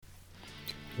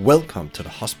Welcome to the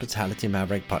Hospitality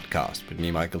Maverick podcast with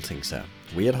me, Michael Tingser.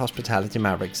 We at Hospitality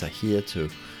Mavericks are here to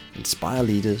inspire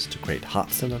leaders to create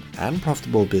heart-centered and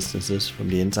profitable businesses from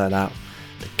the inside out,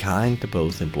 the kind that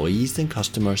both employees and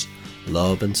customers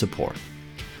love and support.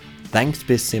 Thanks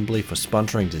BizSimply for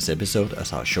sponsoring this episode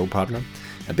as our show partner.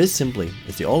 And BizSimply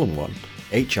is the all-in-one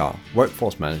HR,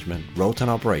 workforce management, road and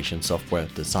operations software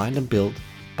designed and built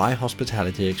by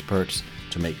hospitality experts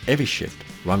to make every shift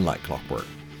run like clockwork.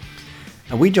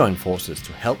 And we join forces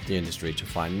to help the industry to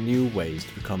find new ways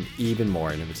to become even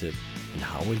more innovative in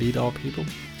how we lead our people,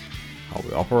 how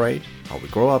we operate, how we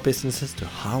grow our businesses, to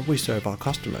how we serve our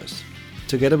customers.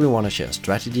 Together we want to share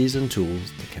strategies and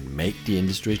tools that can make the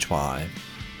industry thrive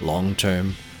long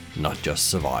term, not just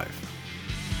survive.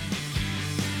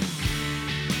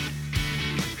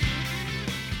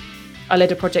 I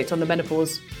led a project on the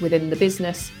menopause within the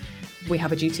business. We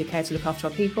have a duty of care to look after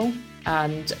our people,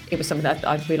 and it was something that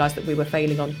I realised that we were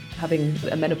failing on, having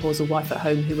a menopausal wife at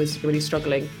home who was really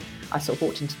struggling. I sort of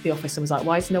walked into the office and was like,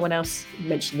 why is no one else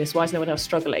mentioning this? Why is no one else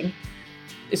struggling?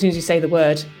 As soon as you say the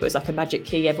word, it was like a magic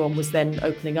key. Everyone was then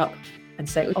opening up and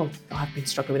saying, oh, I've been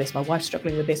struggling with this, my wife's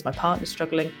struggling with this, my partner's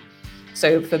struggling.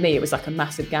 So for me, it was like a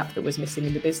massive gap that was missing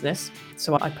in the business.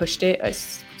 So I pushed it.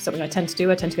 It's something I tend to do.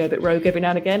 I tend to go a bit rogue every now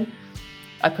and again.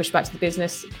 I pushed back to the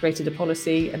business, created a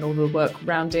policy and all the work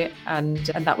around it, and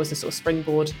that was a sort of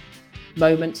springboard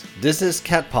moment. This is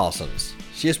Kat Parsons.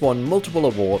 She has won multiple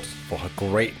awards for her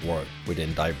great work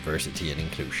within diversity and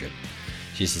inclusion.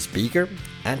 She's a speaker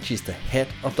and she's the head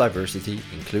of diversity,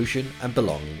 inclusion and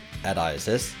belonging at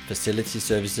ISS Facility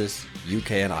Services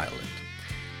UK and Ireland.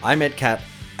 I met Kat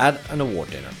at an award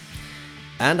dinner,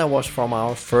 and I was from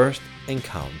our first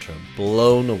encounter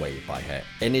blown away by her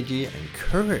energy and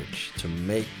courage to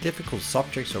make difficult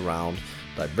subjects around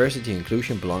diversity,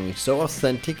 inclusion, belonging so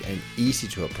authentic and easy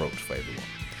to approach for everyone.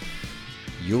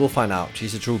 You will find out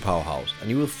she's a true powerhouse, and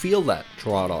you will feel that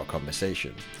throughout our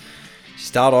conversation. She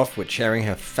started off with sharing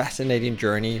her fascinating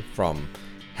journey from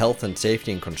health and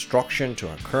safety in construction to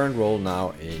her current role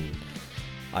now in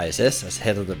ISS as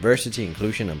head of diversity,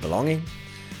 inclusion and belonging.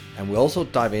 And we also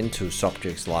dive into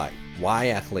subjects like why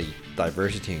actually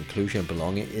diversity, inclusion and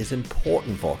belonging is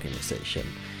important for organization,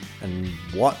 and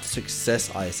what success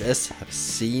ISS have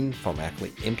seen from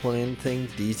actually implementing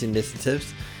these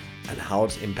initiatives and how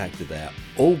it's impacted their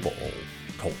overall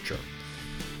culture.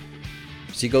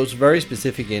 She goes very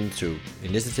specific into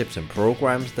initiatives and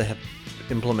programs they have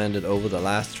implemented over the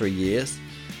last 3 years,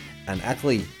 and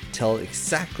actually tell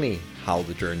exactly how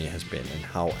the journey has been and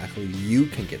how actually you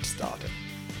can get started.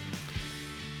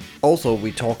 Also,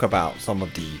 we talk about some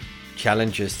of the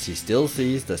challenges she still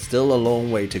sees. There's still a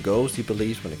long way to go, she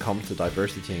believes, when it comes to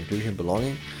diversity, inclusion,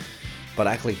 belonging. But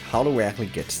actually, how do we actually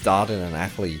get started and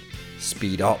actually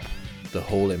speed up the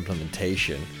whole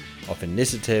implementation of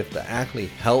initiatives that actually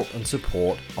help and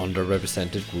support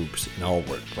underrepresented groups in our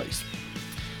workplace?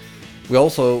 We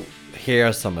also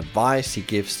hear some advice he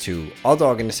gives to other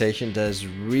organizations that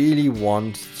really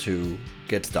want to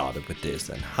get started with this,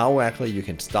 and how actually you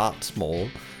can start small,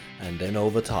 and then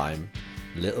over time,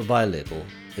 little by little,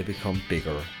 they become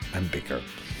bigger and bigger.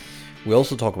 We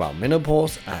also talk about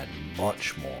menopause and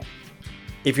much more.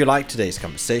 If you like today's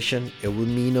conversation, it would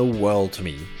mean a world to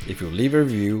me if you leave a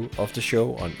review of the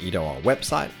show on either our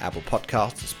website, Apple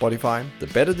Podcasts, or Spotify. The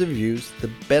better the reviews,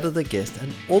 the better the guest,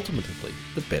 and ultimately,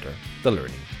 the better the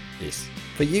learning is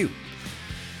for you.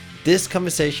 This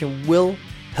conversation will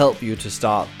help you to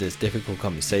start this difficult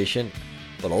conversation,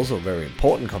 but also a very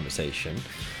important conversation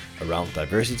around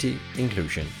diversity,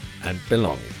 inclusion, and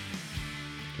belonging.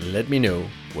 Let me know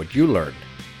what you learned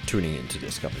tuning into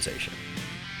this conversation.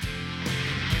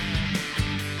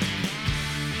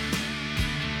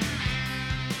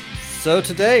 So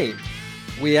today,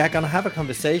 we are going to have a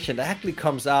conversation that actually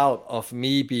comes out of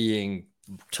me being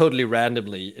totally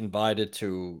randomly invited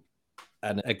to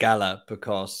a gala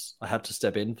because I had to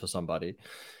step in for somebody.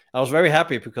 I was very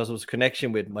happy because it was a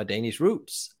connection with my Danish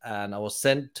roots, and I was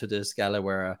sent to this gala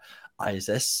where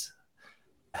ISS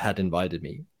had invited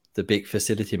me, the big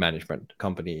facility management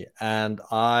company. And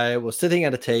I was sitting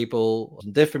at a table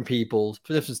with different people,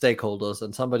 different stakeholders,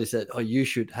 and somebody said, oh, you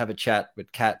should have a chat with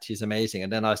Kat. She's amazing.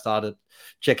 And then I started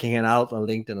checking it out on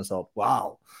LinkedIn and I thought,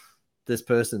 wow, this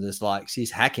person is like, she's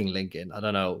hacking LinkedIn. I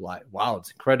don't know, like, wow,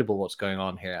 it's incredible what's going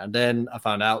on here. And then I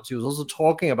found out she was also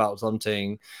talking about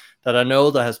something that I know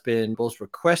there has been both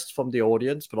requests from the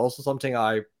audience, but also something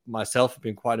I myself have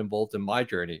been quite involved in my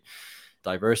journey: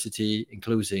 diversity,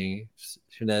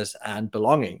 inclusiveness, and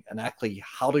belonging. And actually,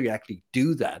 how do you actually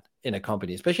do that in a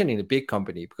company, especially in a big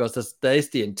company? Because there's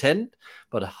the intent,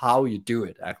 but how you do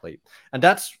it actually. And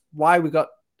that's why we got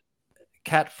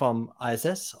Kat from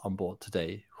ISS on board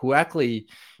today, who actually,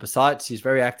 besides she's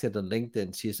very active on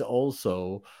LinkedIn, she's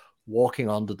also walking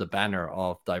under the banner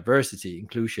of diversity,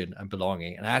 inclusion, and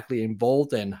belonging, and actually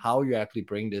involved in how you actually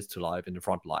bring this to life in the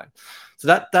front line.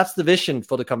 So that's the vision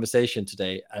for the conversation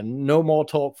today. And no more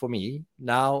talk for me.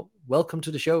 Now, welcome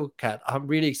to the show, Kat. I'm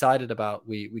really excited about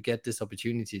we get this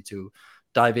opportunity to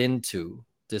dive into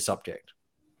this subject.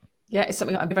 Yeah, it's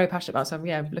something I'm very passionate about. So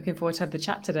I'm looking forward to have the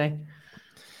chat today.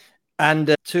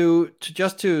 And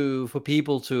for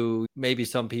people to, maybe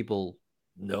some people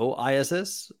know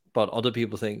ISS, but other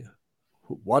people think,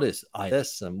 what is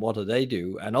ISS and what do they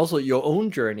do? And also your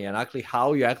own journey and actually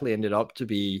how you actually ended up to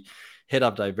be head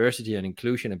of diversity and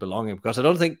inclusion and belonging. Because I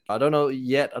don't think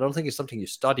it's something you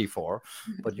study for,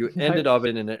 but you No. ended up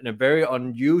in a very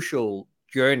unusual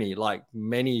journey, like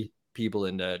many people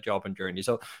in the job and journey.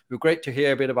 So it would be great to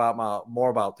hear a bit more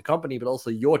about the company, but also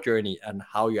your journey and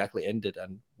how you actually ended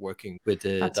and working with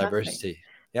the diversity.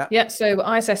 Yeah. So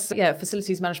ISS,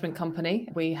 facilities management company.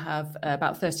 We have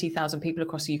about 30,000 people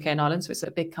across the UK and Ireland. So it's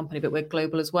a big company, but we're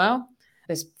global as well.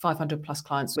 There's 500 plus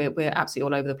clients. We're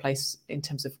absolutely all over the place in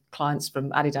terms of clients,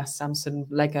 from Adidas, Samsung,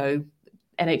 Lego,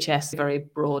 NHS, very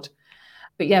broad.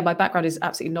 But yeah, my background is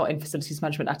absolutely not in facilities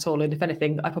management at all. And if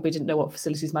anything, I probably didn't know what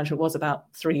facilities management was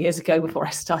about 3 years ago before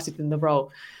I started in the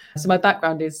role. So my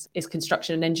background is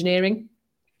construction and engineering.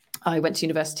 I went to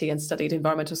university and studied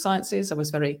environmental sciences. I was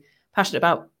very passionate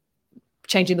about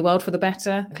changing the world for the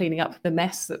better, cleaning up the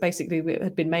mess that basically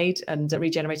had been made, and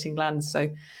regenerating land. So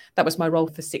that was my role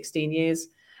for 16 years,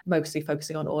 mostly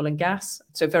focusing on oil and gas.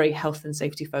 So very health and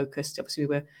safety focused. Obviously,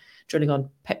 we were drilling on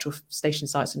petrol station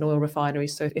sites and oil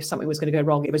refineries. So if something was going to go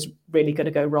wrong, it was really going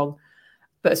to go wrong.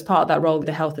 But as part of that role,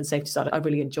 the health and safety side, I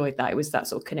really enjoyed that. It was that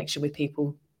sort of connection with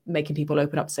people, making people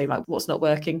open up, say, like, what's not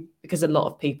working? Because a lot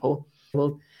of people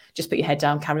will just put your head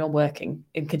down, carry on working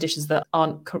in conditions that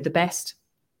aren't the best.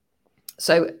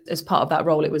 So as part of that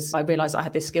role, I realized I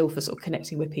had this skill for sort of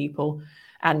connecting with people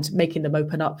and making them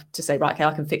open up to say, right, okay,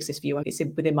 I can fix this for you. It's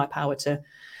within my power to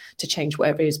change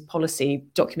whatever it is, policy,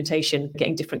 documentation,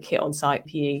 getting different kit on site,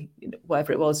 PE,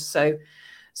 whatever it was. So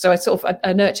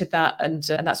I nurtured that, and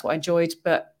that's what I enjoyed.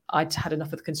 But I'd had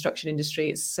enough of the construction industry.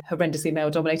 It's horrendously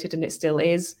male dominated, and it still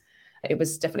is. It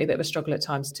was definitely a bit of a struggle at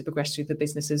times to progress through the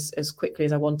business as quickly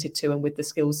as I wanted to, and with the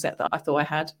skill set that I thought I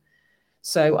had.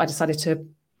 So I decided to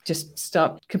just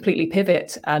start completely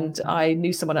pivot. And I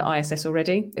knew someone at ISS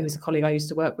already. It was a colleague I used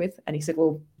to work with. And he said,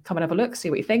 well, come and have a look,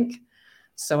 see what you think.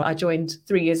 So I joined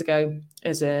 3 years ago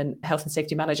as a health and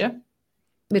safety manager,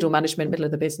 middle management, middle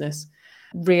of the business.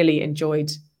 Really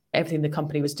enjoyed everything the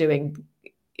company was doing.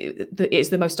 It's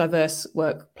the most diverse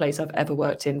workplace I've ever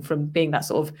worked in, from being that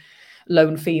sort of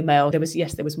lone female. There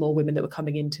was more women that were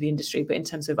coming into the industry, but in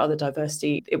terms of other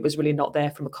diversity, it was really not there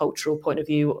from a cultural point of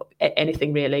view,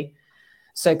 anything really.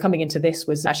 So coming into this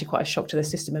was actually quite a shock to the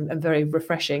system, and very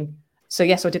refreshing. So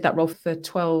yes, I did that role for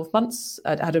 12 months.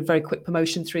 I had a very quick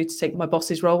promotion through to take my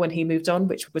boss's role when he moved on,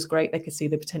 which was great. They could see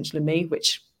the potential in me,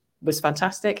 which was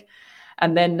fantastic.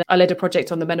 And then I led a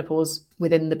project on the menopause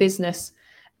within the business.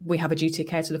 We have a duty of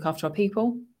care to look after our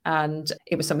people. And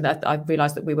it was something that I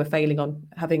realised that we were failing on,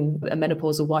 having a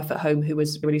menopausal wife at home who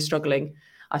was really struggling.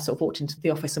 I sort of walked into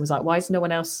the office and was like, why has no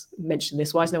one else mentioned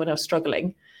this? Why is no one else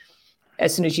struggling?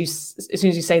 As soon as you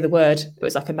say the word, it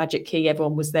was like a magic key.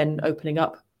 Everyone was then opening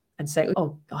up and saying,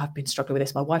 oh, I've been struggling with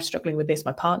this. My wife's struggling with this.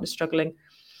 My partner's struggling.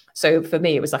 So for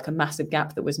me, it was like a massive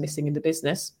gap that was missing in the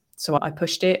business. So I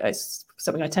pushed it. It's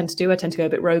something I tend to do. I tend to go a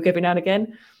bit rogue every now and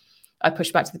again. I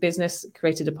pushed back to the business,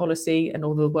 created a policy and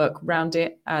all the work around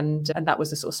it. And that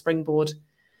was a sort of springboard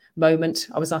moment.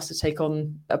 I was asked to take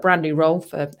on a brand new role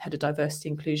for head of diversity,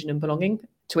 inclusion and belonging,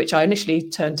 to which I initially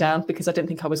turned down because I didn't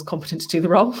think I was competent to do the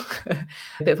role. A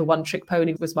bit of a one-trick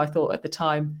pony was my thought at the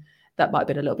time. That might have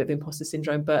been a little bit of imposter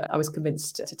syndrome, but I was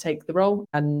convinced to take the role.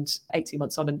 And 18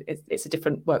 months on, and it's a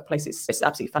different workplace. It's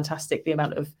absolutely fantastic, the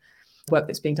amount of work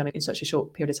that's being done in such a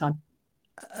short period of time.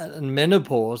 And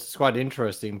menopause is quite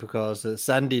interesting because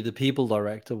Sandy, the people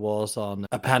director, was on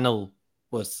a panel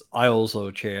I also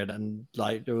chaired, and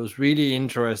like it was really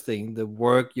interesting the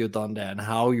work you've done there and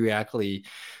how you actually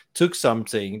took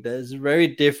something that is very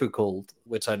difficult,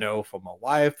 which I know from my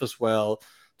wife as well,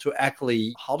 to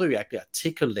actually, how do you actually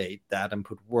articulate that and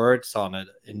put words on it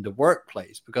in the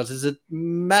workplace? Because it's a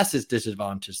massive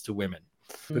disadvantage to women.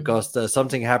 Because there's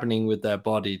something happening with their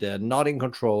body they're not in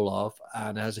control of,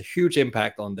 and it has a huge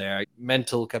impact on their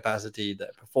mental capacity,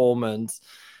 their performance.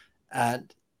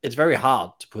 And it's very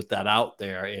hard to put that out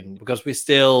there because we're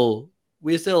still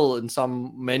in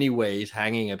many ways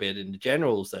hanging a bit in the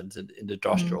general sense in the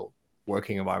industrial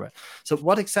working environment. So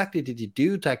what exactly did you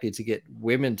do to get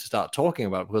women to start talking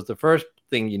about it? Because the first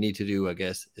thing you need to do, I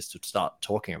guess, is to start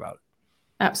talking about it.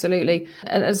 Absolutely.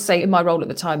 And as I say, in my role at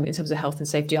the time, in terms of health and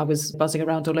safety, I was buzzing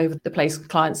around all over the place,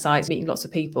 client sites, meeting lots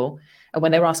of people. And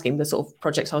when they were asking the sort of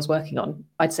projects I was working on,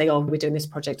 I'd say, oh, we're doing this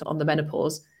project on the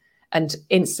menopause. And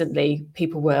instantly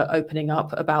people were opening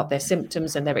up about their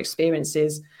symptoms and their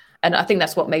experiences. And I think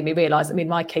that's what made me realise, I mean,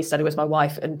 my case study was my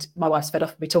wife, and my wife's fed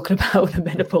off of me talking about the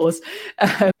menopause.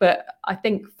 But I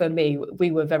think for me,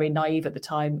 we were very naive at the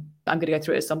time. I'm going to go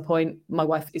through it at some point. My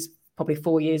wife is probably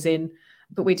 4 years in,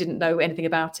 but we didn't know anything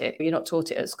about it. You're not taught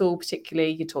it at school,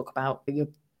 particularly. You talk about your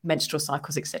menstrual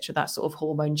cycles, etc., that sort of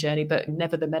hormone journey, but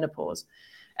never the menopause.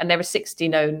 And there are 60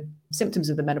 known symptoms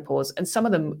of the menopause, and some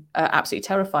of them are absolutely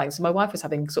terrifying. So my wife was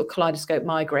having sort of kaleidoscope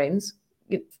migraines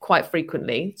quite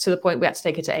frequently, to the point we had to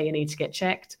take her to A&E to get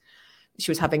checked.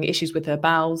 She was having issues with her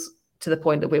bowels, to the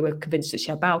point that we were convinced that she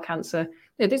had bowel cancer.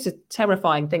 These are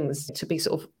terrifying things to be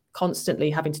sort of constantly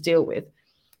having to deal with.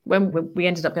 When we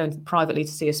ended up going privately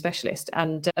to see a specialist,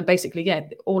 and basically,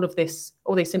 all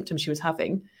these symptoms she was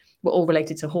having were all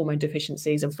related to hormone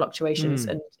deficiencies and fluctuations,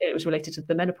 and it was related to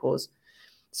the menopause.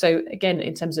 So again,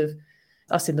 in terms of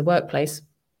us in the workplace,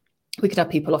 we could have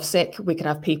people off sick. We could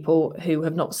have people who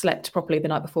have not slept properly the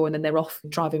night before, and then they're off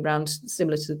driving around,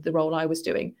 similar to the role I was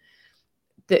doing.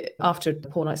 That after a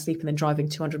poor night's sleep and then driving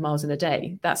 200 miles in a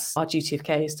day, that's our duty of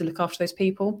care, is to look after those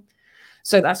people.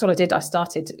 So that's what I did. I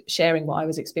started sharing what I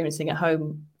was experiencing at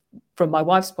home from my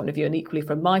wife's point of view, and equally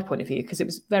from my point of view, because it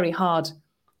was very hard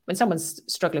when someone's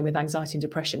struggling with anxiety and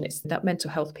depression. It's that mental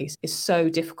health piece is so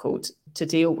difficult to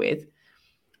deal with.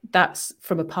 That's,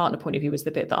 from a partner point of view, was the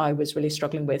bit that I was really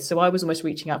struggling with. So I was almost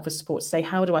reaching out for support to say,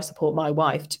 how do I support my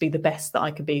wife to be the best that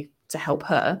I can be to help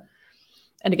her?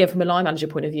 And again, from a line manager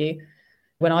point of view,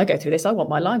 when I go through this, I want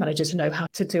my line manager to know how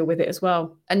to deal with it as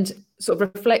well. And sort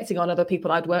of reflecting on other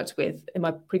people I'd worked with in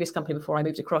my previous company before I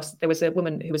moved across, there was a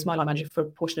woman who was my line manager for a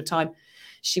portion of time.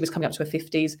 She was coming up to her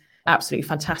 50s, absolutely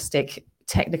fantastic,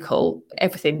 technical,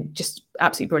 everything, just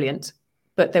absolutely brilliant.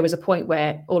 But there was a point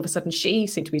where all of a sudden she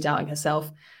seemed to be doubting herself,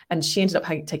 and she ended up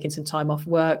taking some time off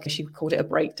work. She called it a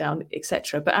breakdown,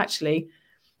 etc. But actually,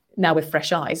 now with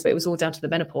fresh eyes, it was all down to the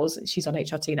menopause. She's on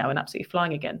HRT now and absolutely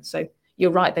flying again. So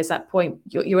you're right, there's that point.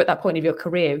 You're at that point of your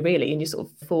career, really, in your sort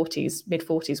of 40s,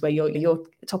 mid-40s, where you're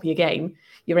top of your game,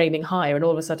 you're aiming higher, and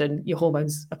all of a sudden your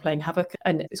hormones are playing havoc,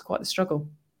 and it's quite the struggle.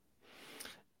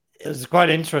 It's quite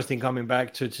interesting coming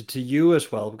back to you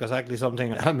as well, because actually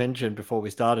something I mentioned before we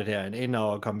started here and in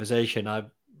our conversation, I've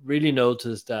really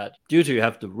noticed that due to you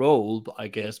have the role, I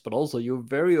guess, but also you're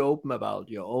very open about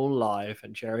your own life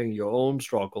and sharing your own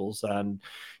struggles, and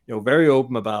very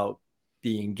open about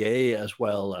being gay as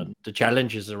well and the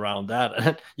challenges around that.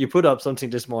 And you put up something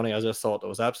this morning I just thought that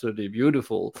was absolutely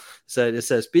beautiful. So it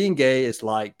says, being gay is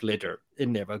like glitter, it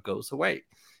never goes away.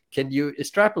 Can you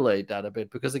extrapolate that a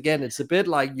bit? Because again, it's a bit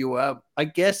like you are, I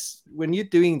guess, when you're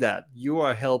doing that, you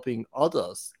are helping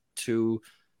others to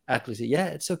actually say, yeah,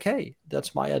 it's okay.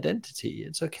 That's my identity.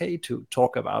 It's okay to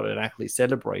talk about it and actually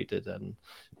celebrate it and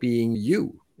being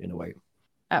you in a way.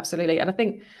 Absolutely. And I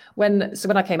think when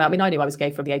I came out, I mean, I knew I was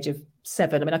gay from the age of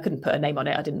 7. I mean, I couldn't put a name on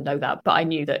it. I didn't know that, but I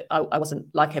knew that I wasn't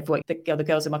like everyone, the other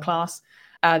girls in my class.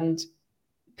 And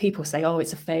people say, oh,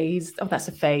 it's a phase. Oh, that's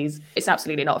a phase. It's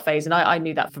absolutely not a phase. And I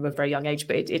knew that from a very young age,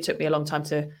 but it took me a long time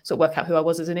to sort of work out who I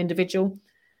was as an individual.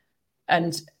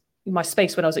 And my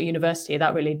space when I was at university,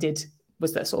 that really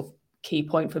was that sort of key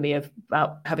point for me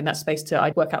about having that space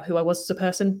to work out who I was as a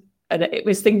person. And it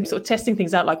was sort of testing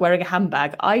things out, like wearing a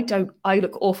handbag. I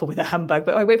look awful with a handbag,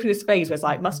 but I went through this phase where it's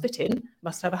like, must fit in,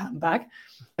 must have a handbag.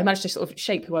 I managed to sort of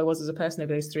shape who I was as a person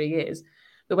over those 3 years.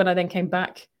 But when I then came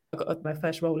back, I got my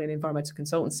first role in environmental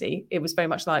consultancy. It was very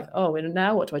much like, oh, and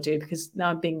now what do I do? Because now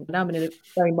I'm in a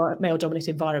very male-dominated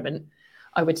environment.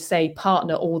 I would say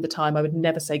partner all the time. I would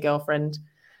never say girlfriend.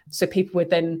 So people would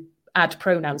then add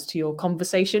pronouns to your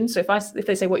conversation. So if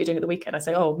they say, what are you doing at the weekend? I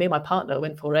say, oh, me and my partner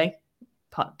went for a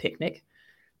picnic.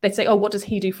 They'd say, oh, what does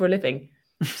he do for a living?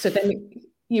 So then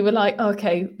you were like, oh,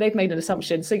 okay, they've made an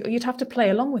assumption. So you'd have to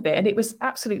play along with it. And it was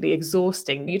absolutely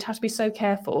exhausting. You'd have to be so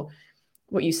careful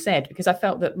what you said, because I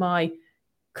felt that my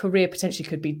career potentially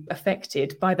could be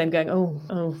affected by them going, oh,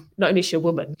 not only is she a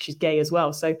woman, she's gay as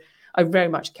well. So I very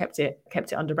much kept it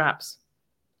under wraps,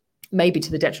 maybe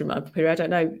to the detriment of my career. I don't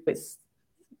know. It's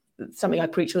something I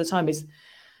preach all the time, is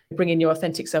bringing your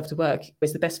authentic self to work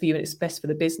is the best for you and it's best for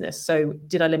the business. So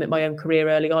did I limit my own career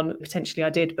early on? Potentially I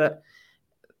did. But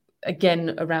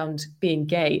again, around being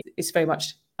gay, it's very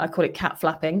much, I call it cat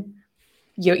flapping.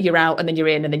 You're out and then you're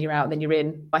in, and then you're out and then you're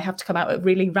in. I have to come out at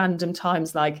really random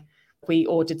times, like We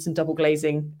ordered some double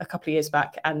glazing a couple of years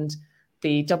back, and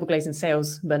the double glazing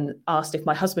salesman asked if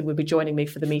my husband would be joining me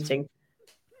for the meeting.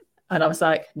 And I was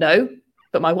like, no,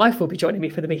 but my wife will be joining me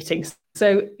for the meetings.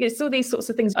 So it's all these sorts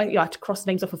of things. I have to cross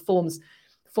names off of forms.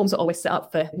 Forms are always set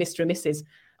up for Mr. and Mrs.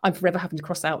 I'm forever having to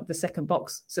cross out the second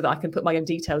box so that I can put my own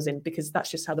details in, because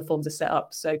that's just how the forms are set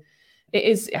up. So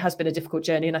it has been a difficult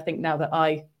journey. And I think now that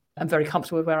I am very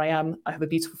comfortable with where I am, I have a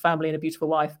beautiful family and a beautiful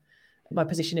wife. My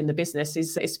position in the business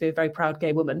is to be a very proud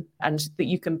gay woman, and that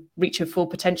you can reach your full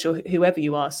potential, whoever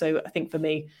you are. So I think for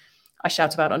me, I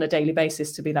shout about on a daily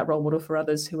basis to be that role model for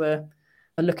others who are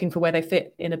looking for where they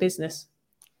fit in a business.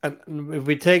 And if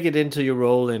we take it into your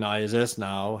role in ISS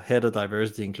now, head of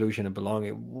diversity, inclusion, and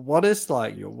belonging, what is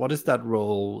that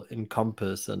role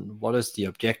encompass, and what is the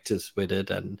objectives with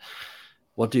it, and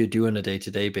what do you do on a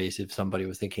day-to-day basis? If somebody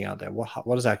was thinking out there,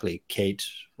 what is actually Kate?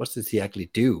 What does he actually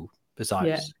do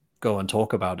besides go and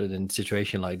talk about it in a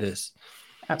situation like this?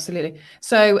 Absolutely.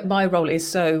 So my role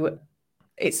is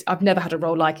I've never had a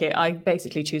role like it. I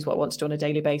basically choose what I want to do on a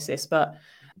daily basis, but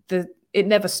it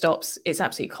never stops. It's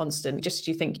absolutely constant. Just as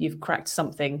you think you've cracked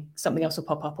something else will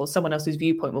pop up, or someone else's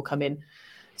viewpoint will come in.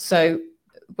 So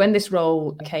when this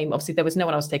role came, obviously there was no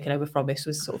one I was taking over from. This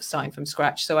was sort of starting from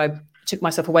scratch. So I took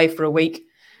myself away for a week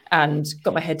and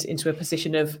got my head into a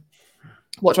position of,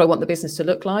 what do I want the business to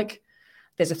look like?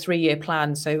 There's a 3-year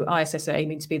plan. So ISS are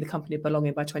aiming to be the company of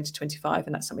belonging by 2025.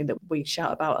 And that's something that we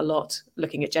shout about a lot,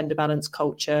 looking at gender balance,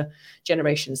 culture,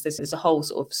 generations. There's a whole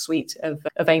sort of suite of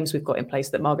aims we've got in place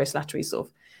that Margot Slattery sort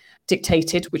of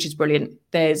dictated, which is brilliant.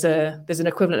 There's an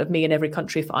equivalent of me in every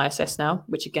country for ISS now,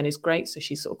 which again is great. So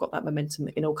she's sort of got that momentum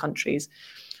in all countries.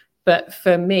 But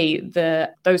for me,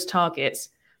 those targets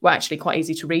were actually quite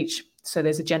easy to reach. So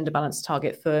there's a gender balance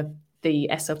target for the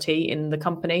SLT in the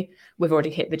company. We've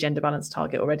already hit the gender balance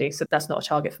target already. So that's not a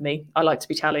target for me. I like to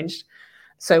be challenged.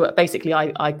 So basically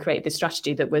I created this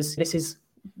strategy that was, this is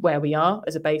where we are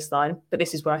as a baseline, but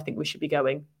this is where I think we should be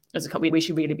going as a company. We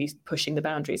should really be pushing the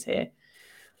boundaries here.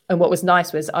 And what was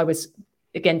nice was I was,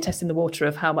 again, testing the water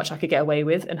of how much I could get away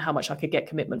with and how much I could get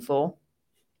commitment for.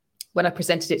 When I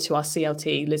presented it to our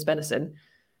CLT, Liz Benison,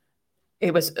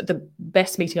 it was the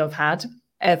best meeting I've had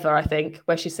ever, I think,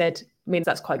 where she said,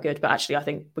 that's quite good, but actually I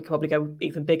think we could probably go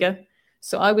even bigger.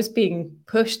 So I was being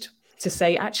pushed to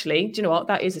say, actually, do you know what,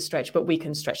 that is a stretch, but we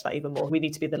can stretch that even more. We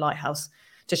need to be the lighthouse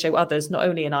to show others, not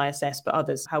only in ISS, but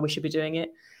others, how we should be doing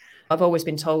it. I've always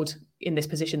been told in this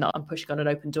position that I'm pushing on an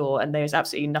open door, and there's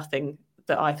absolutely nothing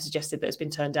that I've suggested that has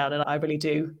been turned down. And I really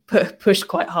do push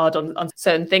quite hard on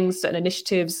certain things, certain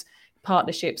initiatives,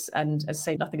 partnerships, and as I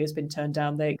say, nothing has been turned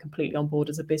down. They're completely on board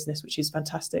as a business, which is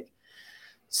fantastic.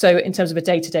 So in terms of a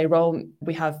day-to-day role,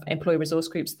 we have employee resource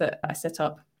groups that I set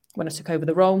up when I took over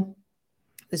the role.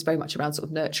 There's very much around sort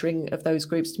of nurturing of those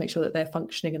groups to make sure that they're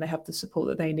functioning and they have the support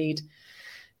that they need.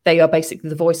 They are basically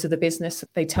the voice of the business.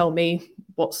 They tell me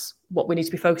what we need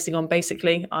to be focusing on,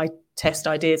 basically. I test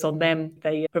ideas on them.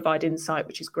 They provide insight,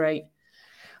 which is great.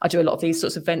 I do a lot of these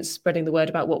sorts of events, spreading the word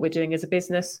about what we're doing as a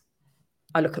business.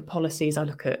 I look at policies, I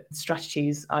look at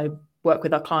strategies. I work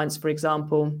with our clients, for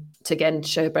example, to again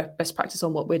show best practice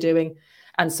on what we're doing,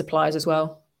 and suppliers as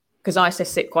well. Because ISS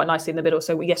sit quite nicely in the middle.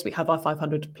 So yes, we have our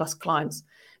 500 plus clients,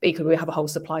 but equally we have a whole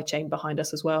supply chain behind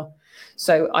us as well.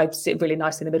 So I sit really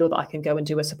nicely in the middle that I can go and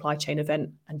do a supply chain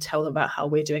event and tell them about how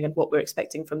we're doing and what we're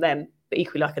expecting from them. But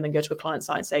equally I can then go to a client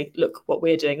site and say, look what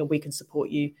we're doing, and we can support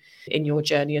you in your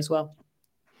journey as well.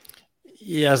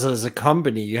 Yes, as a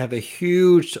company, you have a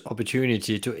huge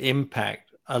opportunity to impact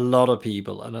a lot of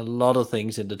people and a lot of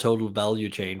things in the total value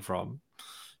chain, from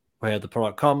where the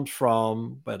product comes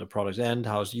from, where the products end,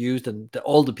 how it's used, and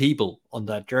all the people on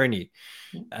that journey,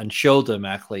 and show them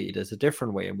actually there's a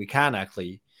different way, and we can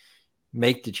actually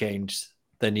make the change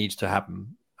that needs to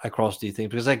happen across these things.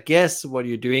 Because I guess what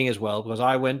you're doing as well, because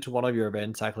I went to one of your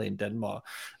events actually in Denmark,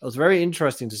 it was very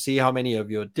interesting to see how many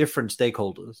of your different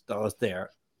stakeholders that was there,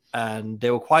 and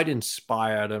they were quite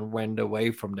inspired and went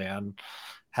away from there and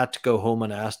had to go home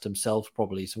and ask themselves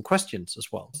probably some questions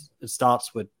as well. It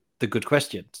starts with the good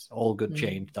questions. All good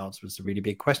change starts with the really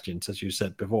big questions, as you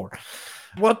said before.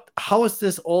 How is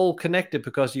this all connected?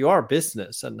 Because you are a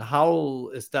business, and how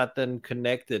is that then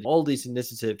connected? All these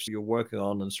initiatives you're working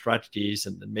on and strategies,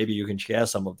 and maybe you can share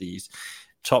some of these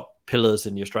top pillars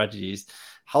in your strategies,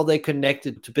 how they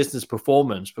connected to business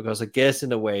performance. Because I guess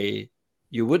in a way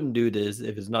you wouldn't do this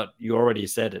if it's not, you already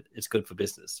said it, it's good for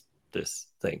business, this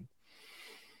thing.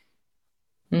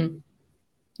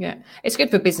 Yeah, it's good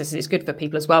for businesses, it's good for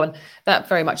people as well. And that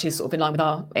very much is sort of in line with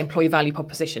our employee value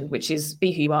proposition, which is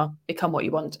be who you are, become what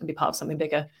you want, and be part of something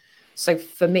bigger. So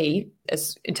for me,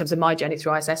 as in terms of my journey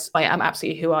through ISS, I am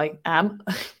absolutely who I am.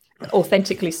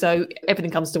 authentically so.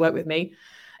 Everything comes to work with me,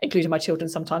 including my children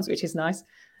sometimes, which is nice.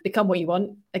 Become what you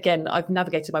want. Again, I've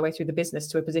navigated my way through the business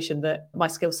to a position that my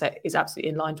skill set is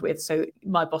absolutely in line with. So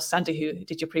my boss, Sandy, who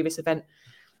did your previous event,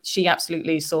 she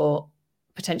absolutely saw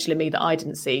potential in me that I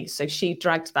didn't see. So she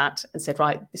dragged that and said,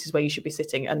 right, this is where you should be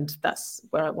sitting. And that's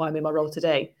why I'm in my role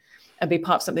today. And be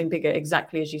part of something bigger,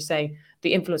 exactly as you say.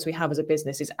 The influence we have as a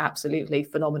business is absolutely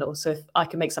phenomenal. So if I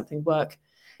can make something work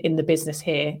in the business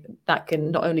here, that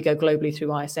can not only go globally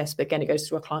through ISS, but again, it goes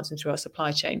through our clients and through our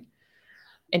supply chain.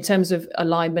 In terms of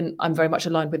alignment, I'm very much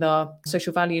aligned with our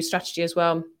social value strategy as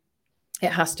well.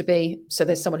 It has to be. So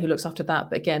there's someone who looks after that.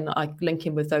 But again, I link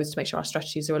in with those to make sure our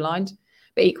strategies are aligned.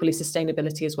 But equally,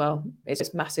 sustainability as well.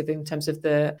 It's massive in terms of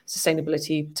the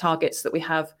sustainability targets that we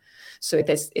have. So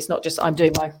it's not just I'm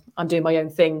doing my own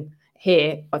thing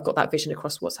here. I've got that vision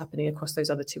across what's happening across those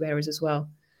other two areas as well.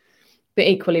 But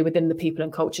equally, within the people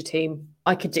and culture team,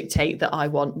 I could dictate that I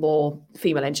want more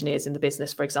female engineers in the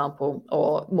business, for example,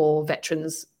 or more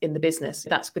veterans in the business.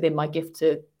 That's within my gift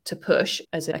to push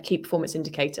as a key performance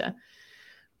indicator.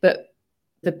 But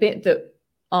the bit that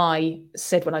I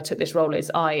said when I took this role is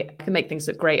I can make things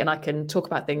look great and I can talk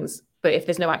about things, but if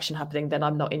there's no action happening, then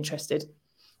I'm not interested.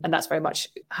 And that's very much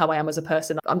how I am as a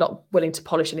person. I'm not willing to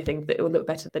polish anything that will look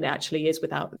better than it actually is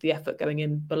without the effort going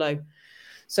in below.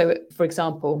 So, for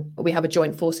example, we have a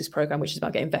joint forces program, which is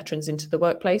about getting veterans into the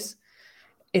workplace.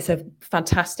 It's a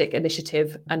fantastic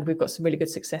initiative, and we've got some really good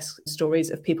success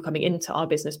stories of people coming into our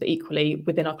business, but equally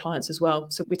within our clients as well.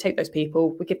 So we take those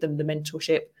people, we give them the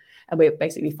mentorship, and we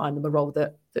basically find them a role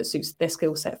that suits their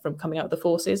skill set from coming out of the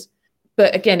forces.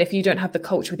 But again, if you don't have the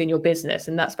culture within your business,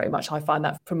 and that's very much, I find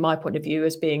that from my point of view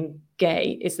as being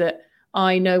gay, is that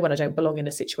I know when I don't belong in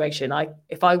a situation.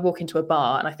 If I walk into a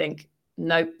bar and I think,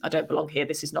 no, I don't belong here,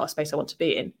 this is not a space I want to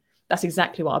be in, that's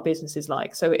exactly what our business is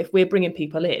like. So if we're bringing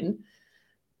people in,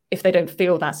 if they don't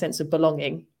feel that sense of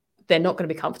belonging, they're not going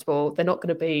to be comfortable, they're not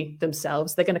going to be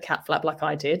themselves, they're going to cat flap like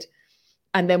I did,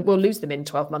 and then we'll lose them in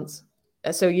 12 months.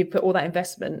 So you put all that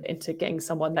investment into getting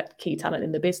someone, that key talent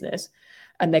in the business,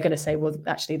 and they're going to say, well,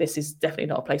 actually, this is definitely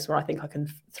not a place where I think I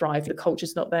can thrive. The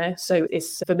culture's not there. So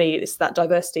for me, it's that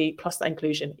diversity plus that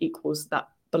inclusion equals that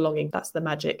belonging. That's the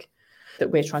magic that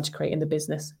we're trying to create in the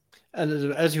business.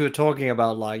 And as you were talking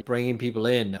about like bringing people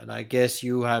in, and I guess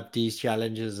you have these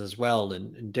challenges as well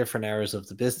in different areas of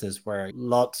the business where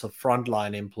lots of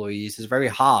frontline employees is very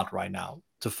hard right now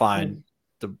to find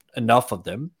enough of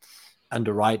them and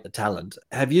the right talent.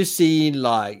 Have you seen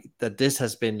like that this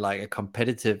has been like a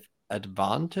competitive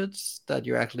advantage that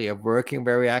you actually are working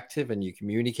very active and you're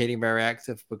communicating very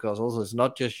active? Because also it's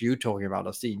not just you talking about,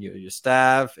 I've seen your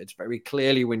staff. It's very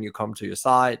clearly when you come to your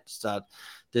sites that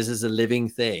this is a living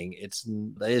thing.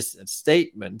 There's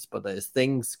statements, but there's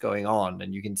things going on,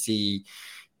 and you can see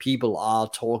people are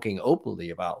talking openly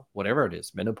about whatever it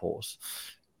is, menopause,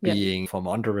 being from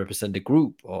underrepresented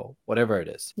group or whatever it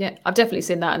is. Yeah, I've definitely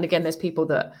seen that. And again, there's people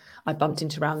that I bumped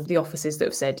into around the offices that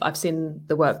have said, I've seen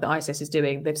the work that ISS is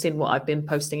doing. They've seen what I've been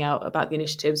posting out about the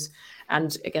initiatives,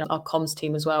 and again, our comms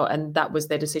team as well. And that was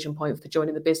their decision point for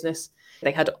joining the business.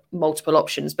 They had multiple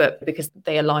options, but because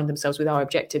they aligned themselves with our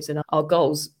objectives and our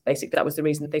goals, basically, that was the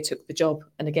reason that they took the job.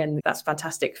 And again, that's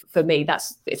fantastic for me.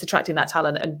 It's attracting that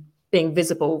talent and being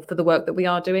visible for the work that we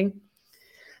are doing.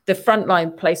 The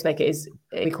frontline placemaker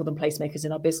we call them placemakers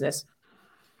in our business,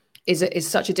 is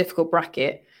such a difficult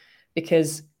bracket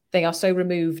because they are so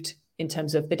removed in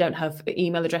terms of they don't have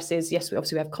email addresses. Yes,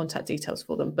 we have contact details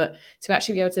for them, but to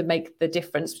actually be able to make the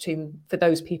difference for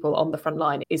those people on the front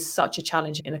line is such a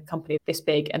challenge in a company this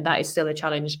big. And that is still a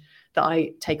challenge that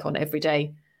I take on every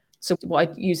day. So what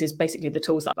I use is basically the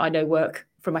tools that I know work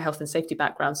from my health and safety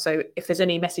background. So if there's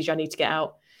any message I need to get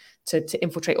out to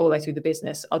infiltrate all the way through the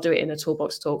business, I'll do it in a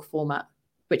toolbox talk format,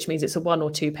 which means it's a 1 or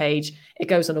 2 page. It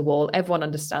goes on a wall. Everyone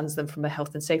understands them from a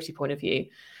health and safety point of view.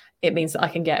 It means that I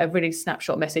can get a really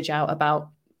snapshot message out about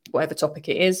whatever topic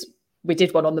it is. We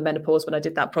did one on the menopause when I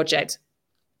did that project.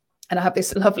 And I have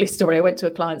this lovely story. I went to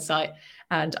a client site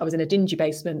and I was in a dingy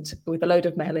basement with a load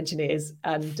of male engineers,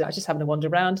 and I was just having a wander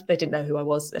around. They didn't know who I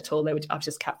was at all. I was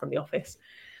just Kat from the office.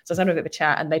 So I was having a bit of a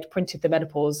chat, and they'd printed the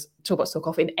menopause toolbox talk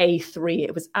off in A3.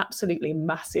 It was absolutely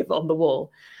massive on the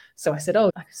wall. So I said,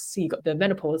 oh, I see you got the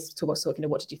menopause toolbox talk.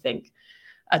 What did you think?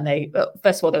 And they,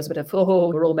 first of all, there was a bit of,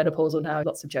 we're all menopausal now,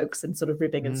 lots of jokes and sort of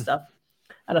ribbing and stuff.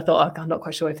 And I thought, I'm not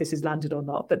quite sure if this has landed or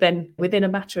not. But then within a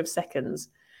matter of seconds,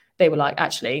 they were like,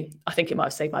 actually, I think it might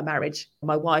have saved my marriage.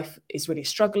 My wife is really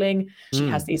struggling. She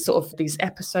has these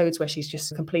episodes where she's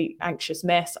just a complete anxious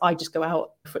mess. I just go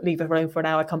out, leave her alone for an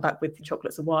hour, come back with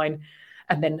chocolates and wine,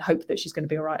 and then hope that she's going to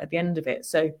be all right at the end of it.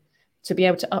 So to be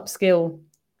able to upskill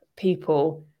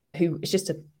people who is just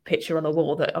a picture on a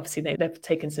wall that obviously they've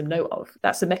taken some note of.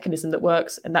 That's a mechanism that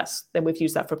works. And then we've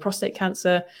used that for prostate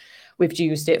cancer. We've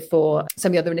used it for some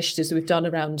of the other initiatives that we've done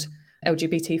around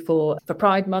LGBT for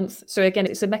Pride Month. So again,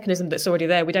 it's a mechanism that's already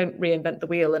there. We don't reinvent the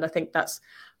wheel. And I think that's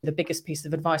the biggest piece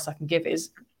of advice I can give is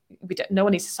no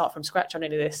one needs to start from scratch on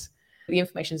any of this. The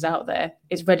information's out there.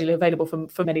 It's readily available from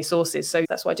many sources. So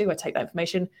that's what I do. I take that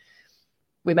information,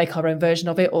 we make our own version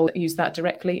of it or use that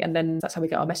directly. And then that's how we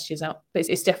get our messages out. But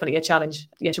it's definitely a challenge,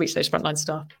 to reach those frontline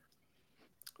staff.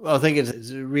 Well, I think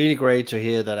it's really great to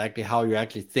hear that actually how you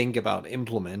actually think about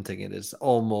implementing it is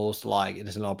almost like it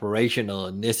is an operational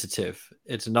initiative.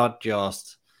 It's not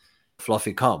just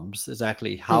fluffy comms. It's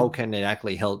actually how can it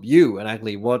actually help you? And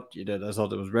actually what you did, I thought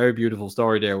there was a very beautiful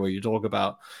story there where you talk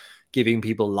about giving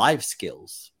people life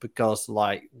skills, because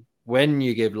like when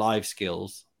you give life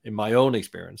skills, in my own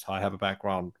experience, I have a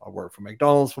background. I worked for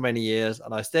McDonald's for many years,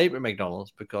 and I stayed with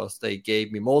McDonald's because they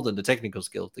gave me more than the technical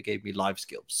skills. They gave me life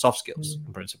skills, soft skills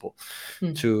in principle.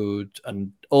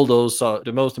 And all those are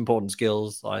the most important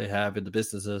skills I have in the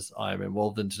businesses I'm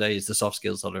involved in today is the soft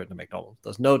skills I learned at McDonald's.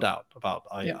 There's no doubt about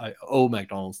I owe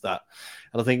McDonald's that.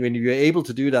 And I think when you're able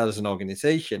to do that as an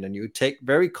organization and you take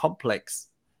very complex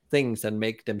things and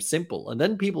make them simple, and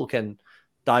then people can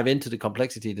dive into the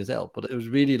complexity themselves. But it was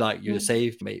really like you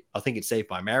saved me. I think it saved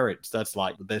my marriage. That's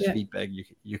like the best feedback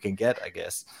you can get, I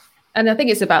guess. And I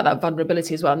think it's about that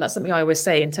vulnerability as well. And that's something I always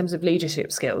say in terms of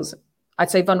leadership skills.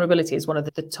 I'd say vulnerability is one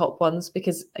of the top ones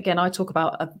because, again, I talk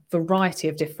about a variety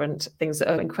of different things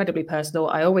that are incredibly personal.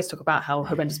 I always talk about how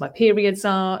horrendous my periods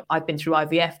are. I've been through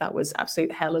IVF. That was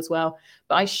absolute hell as well.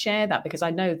 But I share that because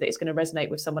I know that it's going to resonate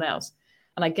with someone else.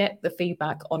 And I get the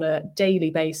feedback on a daily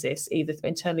basis, either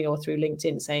internally or through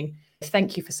LinkedIn, saying,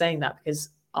 thank you for saying that because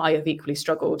I have equally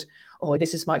struggled, or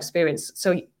this is my experience.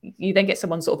 So you then get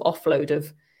someone sort of offload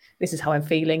of, this is how I'm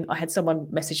feeling. I had someone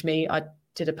message me. I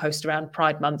did a post around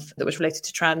Pride Month that was related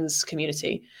to trans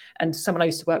community. And someone I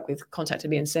used to work with contacted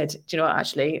me and said, do you know what,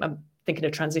 actually, I'm thinking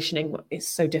of transitioning. It's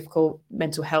so difficult,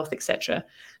 mental health, etc.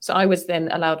 So I was then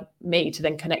allowed me to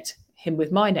then connect him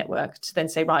with my network to then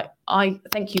say, right, I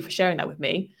thank you for sharing that with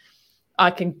me.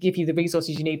 I can give you the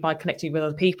resources you need by connecting with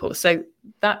other people. So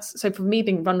for me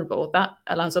being vulnerable, that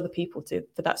allows other people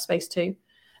for that space too.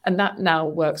 And that now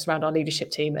works around our leadership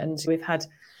team. And we've had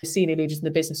senior leaders in the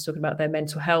business talking about their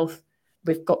mental health.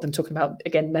 We've got them talking about,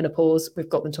 again, menopause. We've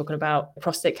got them talking about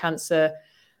prostate cancer,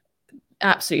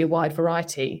 absolutely a wide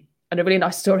variety. And a really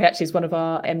nice story actually is one of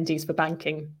our MDs for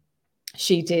banking.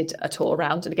 She did a tour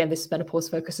around, and again, this is menopause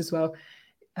focus as well.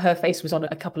 Her face was on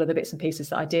a couple of the bits and pieces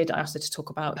that I did. I asked her to talk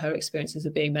about her experiences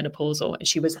of being menopausal, and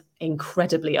she was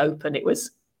incredibly open.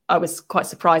 I was quite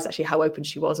surprised actually how open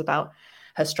she was about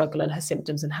her struggle and her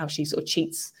symptoms and how she sort of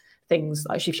cheats things.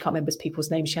 Like she can't remember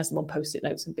people's names, she has them on post-it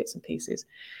notes and bits and pieces.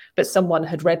 But someone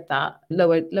had read that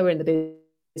lower in the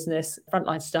business,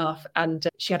 frontline staff, and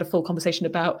she had a full conversation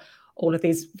about all of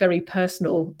these very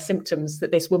personal symptoms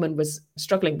that this woman was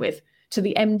struggling with to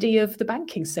the MD of the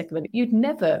banking segment. You'd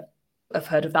never have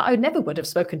heard of that. I never would have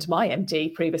spoken to my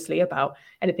MD previously about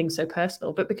anything so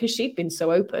personal, but because she'd been so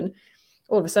open,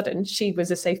 all of a sudden she was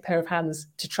a safe pair of hands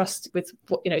to trust with,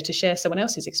 to share someone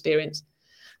else's experience.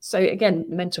 So again,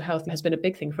 mental health has been a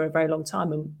big thing for a very long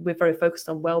time, and we're very focused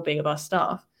on well-being of our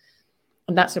staff.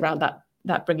 And that's around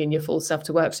that bringing your full self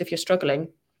to work. So if you're struggling,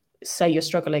 say you're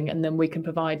struggling, and then we can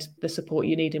provide the support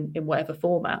you need in whatever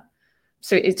format.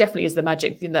 So it definitely is the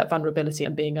magic in that vulnerability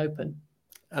and being open.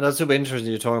 And that's super interesting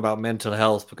you're talking about mental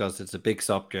health because it's a big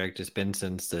subject. It's been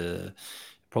since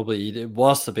probably it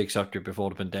was a big subject before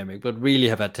the pandemic, but really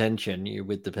have attention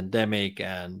with the pandemic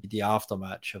and the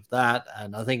aftermath of that.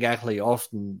 And I think actually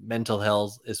often mental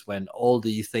health is when all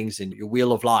these things in your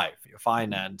wheel of life, your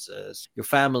finances, your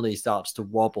family starts to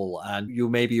wobble, and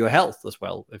maybe your health as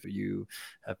well. If you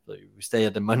stay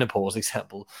at the menopause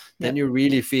example, then you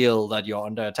really feel that you're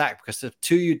under attack because to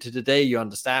the day you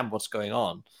understand what's going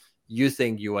on, you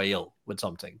think you are ill with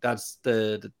something. That's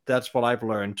what I've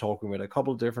learned talking with a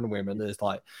couple of different women. Is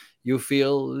like you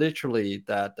feel literally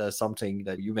that there's something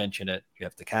that you mentioned it. You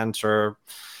have the cancer.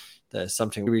 There's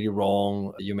something really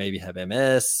wrong. You maybe have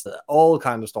MS. All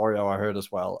kind of story I heard as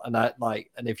well. And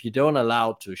and if you don't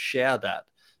allow to share that,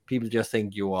 people just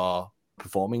think you are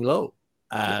performing low,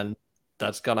 and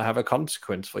that's going to have a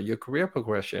consequence for your career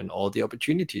progression or the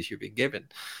opportunities you've been given,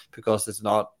 because it's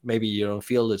not, maybe you don't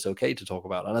feel it's okay to talk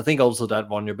about. And I think also that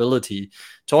vulnerability,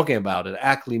 talking about it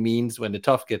actually means when the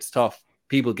tough gets tough,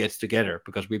 people gets together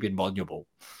because we've been vulnerable.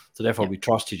 So therefore we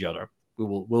trust each other.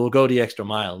 We'll go the extra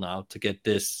mile now to get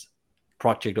this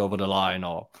project over the line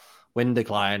or win the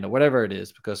client or whatever it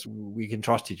is, because we can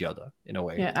trust each other in a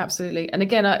way. Yeah, absolutely. And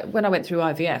again, when I went through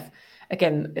IVF,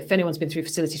 again, if anyone's been through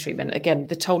fertility treatment, again,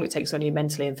 the toll it takes on you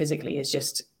mentally and physically is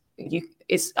just,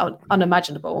 it's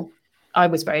unimaginable. I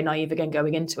was very naive again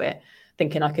going into it,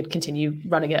 thinking I could continue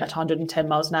running it at 110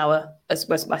 miles an hour as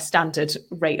was my standard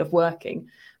rate of working.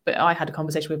 But I had a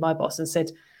conversation with my boss and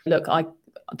said, look,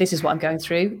 this is what I'm going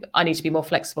through. I need to be more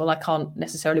flexible. I can't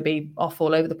necessarily be off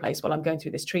all over the place while I'm going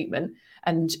through this treatment.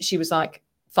 And she was like,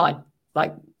 fine,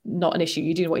 like not an issue.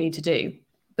 You do what you need to do.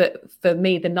 But for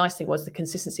me, the nice thing was the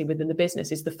consistency within the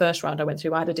business. Is the first round I went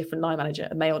through, I had a different line manager,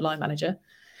 a male line manager.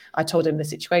 I told him the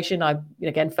situation. I,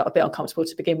 again, felt a bit uncomfortable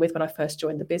to begin with when I first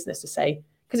joined the business to say,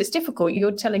 because it's difficult.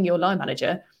 You're telling your line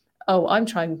manager, oh, I'm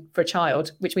trying for a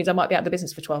child, which means I might be out of the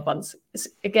business for 12 months. It's,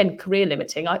 again, career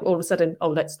limiting. All of a sudden, oh,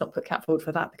 let's not put Kat forward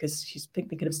for that because she's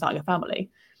thinking of starting a family.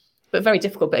 But very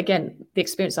difficult. But again, the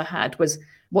experience I had was,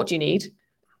 what do you need?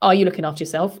 Are you looking after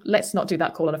yourself? Let's not do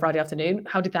that call on a Friday afternoon.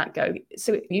 How did that go?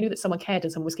 So you knew that someone cared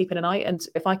and someone was keeping an eye. And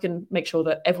if I can make sure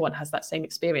that everyone has that same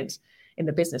experience in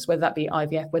the business, whether that be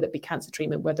IVF, whether it be cancer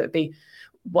treatment, whether it be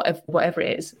whatever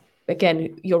it is,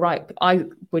 again, you're right. I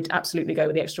would absolutely go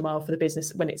with the extra mile for the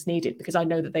business when it's needed, because I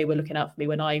know that they were looking out for me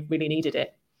when I really needed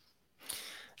it.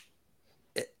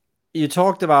 You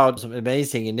talked about some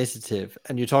amazing initiative,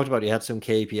 and you talked about you had some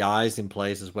KPIs in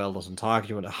place as well as on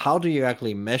target. How do you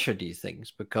actually measure these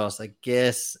things? Because I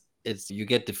guess it's, you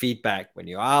get the feedback when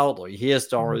you're out or you hear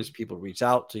stories, people reach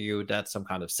out to you, that's some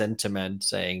kind of sentiment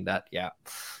saying that, yeah,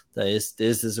 this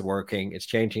is working, it's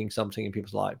changing something in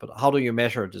people's life. But how do you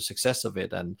measure the success of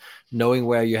it, and knowing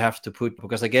where you have to put,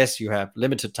 because I guess you have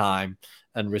limited time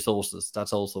and resources.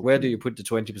 That's also, where do you put the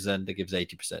 20% that gives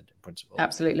 80% in principle?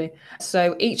 Absolutely.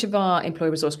 So each of our employee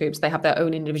resource groups, they have their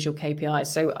own individual KPIs.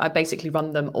 So I basically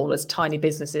run them all as tiny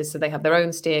businesses. So they have their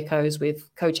own steer codes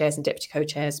with co-chairs and deputy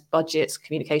co-chairs, budgets,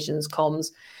 communications,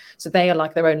 comms. So they are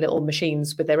like their own little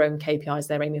machines with their own KPIs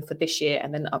they're aiming for this year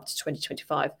and then up to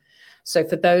 2025. So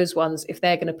for those ones, if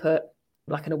they're going to put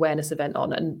like an awareness event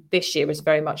on, and this year has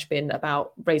very much been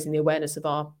about raising the awareness of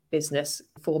our business,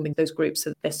 forming those groups so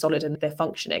that they're solid and they're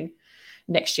functioning.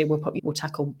 Next year, we'll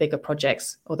tackle bigger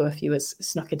projects, although a few has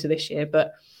snuck into this year.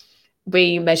 But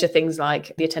we measure things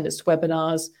like the attendance to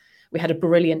webinars. We had a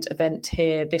brilliant event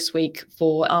here this week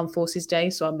for Armed Forces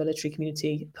Day. So our military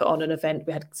community put on an event.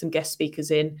 We had some guest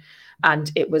speakers in,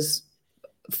 and it was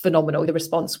phenomenal. The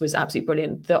response was absolutely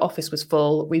brilliant. The office was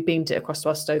full. We beamed it across to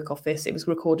our Stoke office. It was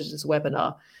recorded as a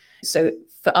webinar. So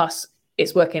for us,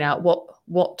 it's working out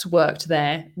what worked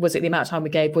there. Was it the amount of time we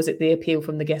gave? Was it the appeal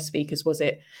from the guest speakers? Was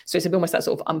it? So it's almost that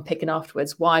sort of unpicking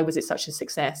afterwards. Why was it such a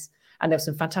success? And there was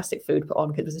some fantastic food put on,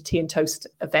 because it was a tea and toast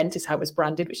event, is how it was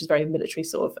branded, which is very military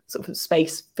sort of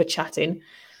space for chatting.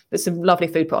 There's some lovely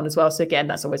food put on as well. So again,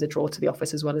 that's always a draw to the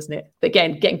office as well, isn't it? But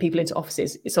again, getting people into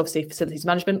offices, it's obviously facilities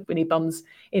management. We need bums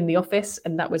in the office.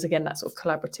 And that was, again, that sort of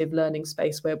collaborative learning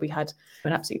space where we had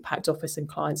an absolutely packed office and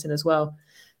clients in as well.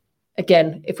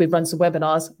 Again, if we've run some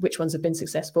webinars, which ones have been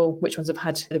successful, which ones have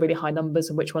had the really high numbers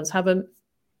and which ones haven't.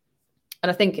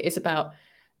 And I think it's about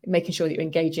making sure that you're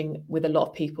engaging with a lot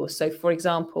of people. So for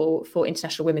example, for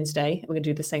International Women's Day, we're going to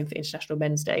do the same for International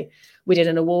Men's Day. We did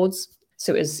an awards.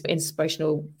 So it was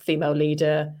inspirational female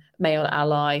leader, male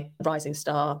ally, rising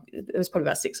star. There was probably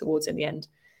about 6 awards in the end.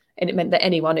 And it meant that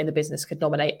anyone in the business could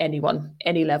nominate anyone,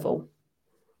 any level.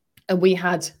 And we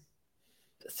had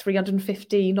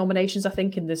 350 nominations, I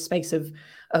think, in the space of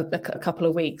a couple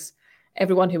of weeks.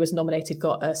 Everyone who was nominated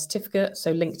got a certificate.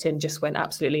 So LinkedIn just went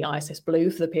absolutely ISS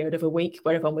blue for the period of a week,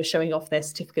 where everyone was showing off their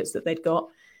certificates that they'd got.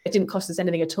 It didn't cost us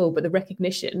anything at all, but the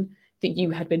recognition that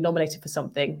you had been nominated for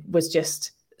something was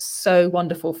just so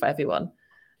wonderful for everyone.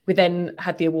 We then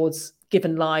had the awards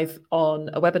given live on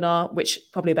a webinar, which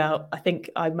probably about, I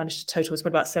think I managed to total, was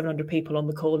probably about 700 people on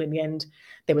the call in the end.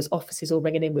 There was offices all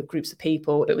ringing in with groups of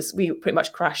people. We pretty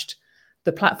much crashed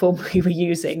the platform we were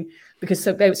using, because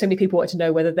so many people wanted to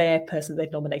know whether their person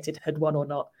they'd nominated had won or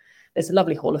not. There's a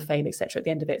lovely hall of fame, etc. at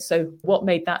the end of it. So what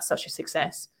made that such a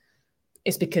success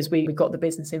is because we got the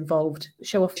business involved.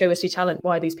 Show us your talent.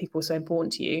 Why are these people so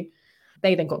important to you?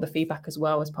 They then got the feedback as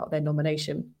well as part of their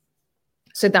nomination.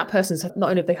 So that person's, not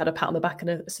only have they had a pat on the back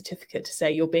and a certificate to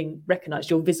say you're being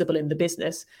recognised, you're visible in the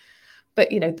business, but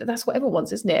that's what everyone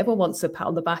wants, isn't it? Everyone wants a pat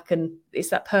on the back, and it's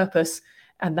that purpose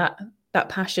and that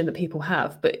passion that people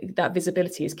have. But that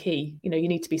visibility is key. You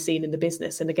need to be seen in the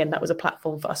business. And again, that was a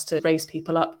platform for us to raise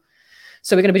people up.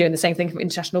 So we're going to be doing the same thing for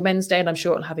International Men's Day, and I'm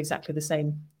sure it'll have exactly the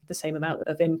same amount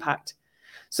of impact.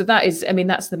 So that is,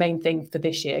 that's the main thing for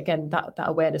this year. Again, that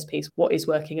awareness piece, what is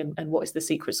working and what is the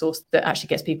secret sauce that actually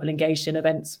gets people engaged in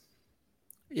events.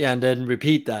 Yeah, and then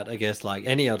repeat that, I guess, like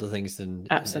any other things in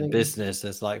Absolutely. business,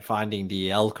 it's like finding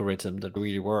the algorithm that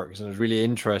really works. And it's really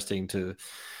interesting to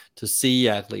see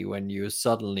actually when you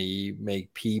suddenly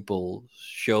make people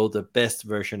show the best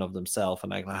version of themselves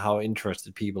and like how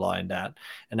interested people are in that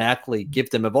and actually give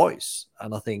them a voice.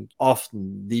 And I think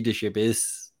often leadership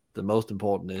is the most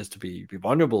important is to be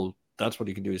vulnerable. That's what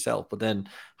you can do yourself. But then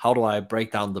how do I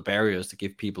break down the barriers to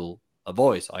give people a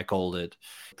voice? I called it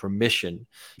permission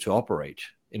to operate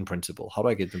in principle. How do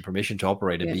I give them permission to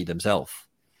operate and Yeah. be themselves?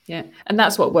 Yeah. And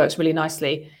that's what works really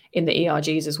nicely in the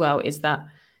ERGs as well, is that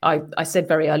I said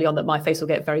very early on that my face will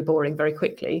get very boring very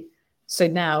quickly. So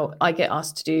now I get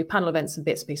asked to do panel events and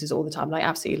bits and pieces all the time. And I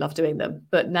absolutely love doing them.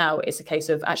 But now it's a case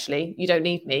of actually, you don't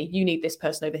need me. You need this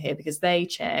person over here because they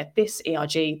chair this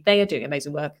ERG. They are doing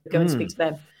amazing work. Go and speak to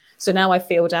them. So now I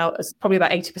field out as probably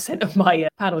about 80% of my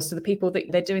panels to the people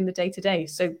that they're doing the day to day.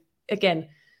 So again,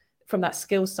 from that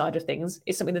skills side of things,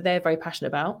 it's something that they're very passionate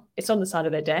about. It's on the side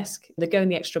of their desk. They're going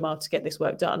the extra mile to get this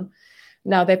work done.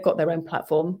 Now they've got their own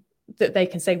platform that they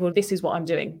can say, well, this is what I'm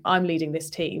doing. I'm leading this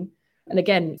team. And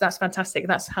again, that's fantastic.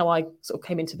 That's how I sort of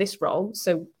came into this role.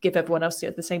 So give everyone else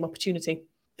the same opportunity.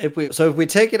 If we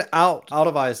take it out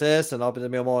of ISS and up in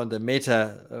the more in the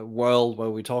meta world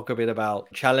where we talk a bit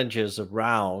about challenges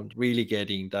around really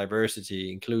getting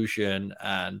diversity, inclusion,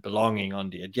 and belonging on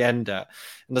the agenda,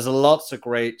 and there's lots of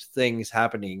great things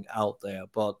happening out there,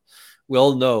 but we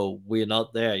all know we're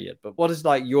not there yet. But what is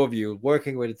like your view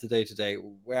working with it today?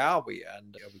 Where are we?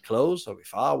 And are we close? Are we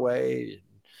far away?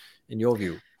 In your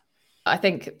view? I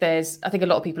think a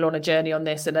lot of people are on a journey on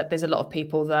this, and that there's a lot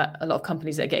of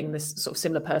companies that are getting this sort of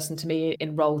similar person to me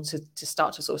enrolled to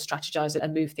start to sort of strategize it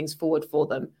and move things forward for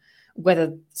them.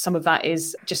 Whether some of that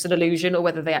is just an illusion or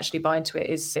whether they actually buy into it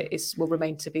is will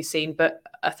remain to be seen. But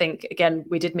I think again,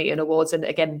 we did meet in awards, and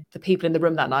again, the people in the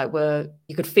room that night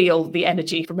you could feel the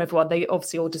energy from everyone. They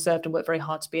obviously all deserved and worked very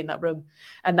hard to be in that room,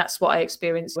 and that's what I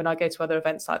experience when I go to other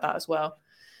events like that as well.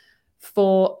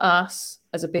 For us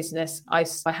as a business, I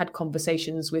had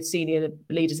conversations with senior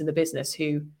leaders in the business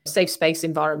who safe space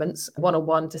environments,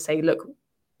 one-on-one, to say, look,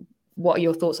 what are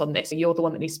your thoughts on this? You're the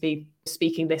one that needs to be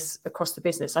speaking this across the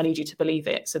business. I need you to believe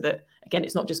it so that, again,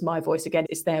 it's not just my voice. Again,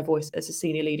 it's their voice as a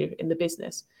senior leader in the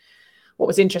business. What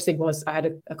was interesting was I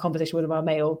had a conversation with one of our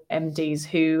male MDs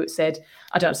who said,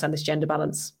 I don't understand this gender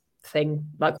balance thing.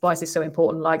 Like, why is this so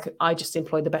important? Like, I just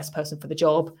employ the best person for the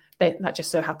job. That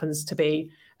just so happens to be.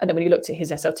 And then when you looked at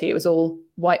his SLT, it was all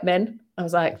white men. I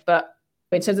was like, but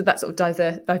in terms of that sort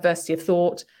of diversity of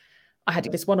thought, I had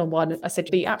this one-on-one. I said,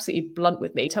 be absolutely blunt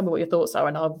with me. Tell me what your thoughts are,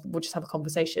 and we'll just have a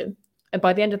conversation. And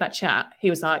by the end of that chat,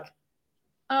 he was like,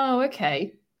 oh,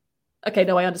 okay. Okay,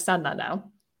 no, I understand that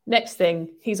now. Next thing,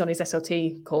 he's on his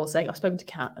SLT call saying, I've spoken to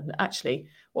Kat, and actually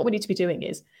what we need to be doing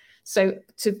is, so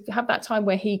to have that time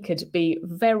where he could be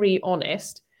very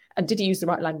honest. And did he use the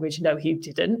right language? No, he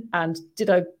didn't. And did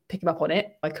I pick him up on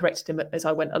it? I corrected him as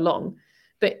I went along.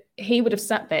 But he would have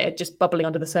sat there just bubbling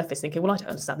under the surface thinking, well, I don't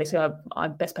understand this.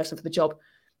 I'm best person for the job.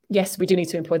 Yes, we do need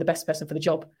to employ the best person for the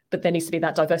job, but there needs to be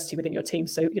that diversity within your team.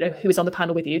 So, who is on the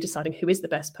panel with you, deciding who is the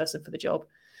best person for the job.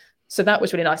 So that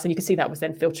was really nice. And you can see that was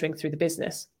then filtering through the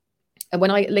business. And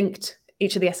when I linked,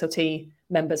 each of the SLT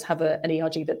members have an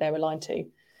ERG that they're aligned to.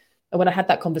 And when I had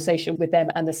that conversation with them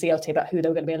and the CLT about who they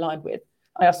were going to be aligned with,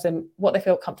 I asked them what they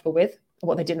felt comfortable with and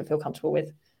what they didn't feel comfortable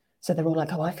with. So they're all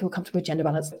like, oh, I feel comfortable with gender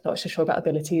balance, not so sure about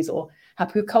abilities, or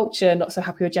happy with culture, not so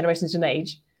happy with generations and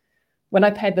age. When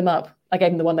I paired them up, I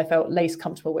gave them the one they felt least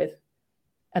comfortable with.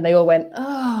 And they all went,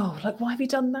 oh, like, why have you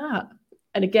done that?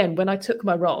 And again, when I took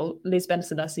my role, Liz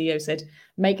Benson, our CEO, said,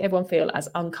 make everyone feel as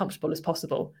uncomfortable as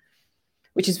possible,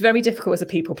 which is very difficult as a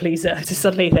people pleaser to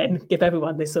suddenly then give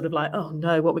everyone this sort of like, oh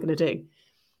no, what we're going to do.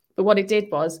 But what it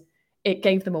did was it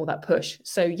gave them all that push.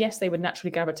 So yes, they would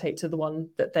naturally gravitate to the one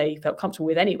that they felt comfortable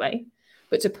with anyway,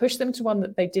 but to push them to one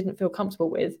that they didn't feel comfortable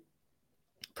with,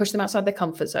 push them outside their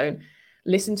comfort zone,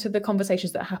 listen to the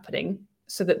conversations that are happening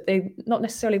so that they, not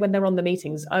necessarily when they're on the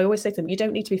meetings, I always say to them, you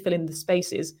don't need to be filling the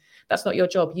spaces. That's not your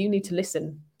job. You need to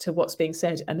listen to what's being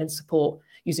said and then support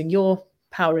using your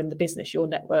power in the business, your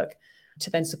network, to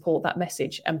then support that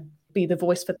message and be the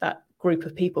voice for that group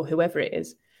of people, whoever it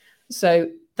is. So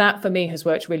that for me has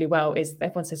worked really well. Is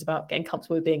everyone says about getting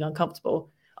comfortable with being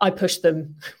uncomfortable. I pushed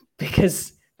them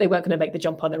because they weren't going to make the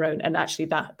jump on their own. And actually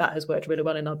that has worked really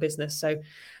well in our business. So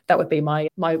that would be my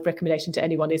recommendation to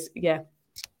anyone is,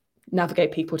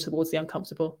 navigate people towards the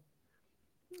uncomfortable.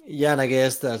 Yeah, and I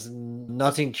guess that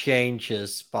nothing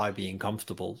changes by being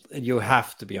comfortable. You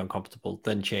have to be uncomfortable,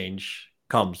 then change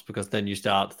comes, because then you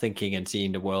start thinking and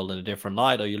seeing the world in a different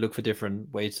light, or you look for different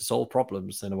ways to solve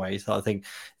problems in a way. So I think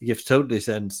it gives totally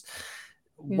sense.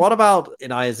 Yeah. What about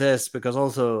in ISS? Because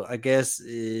also, I guess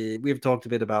we've talked a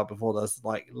bit about before, there's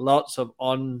like lots of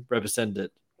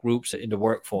unrepresented groups in the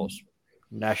workforce,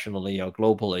 nationally or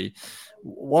globally.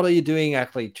 What are you doing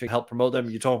actually to help promote them?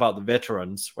 You talk about the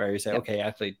veterans, where you say, Yep. okay,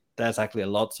 actually, there's actually a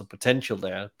lot of potential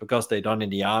there. Because they're done in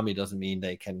the army doesn't mean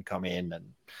they can come in and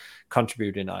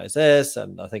contribute in ISS.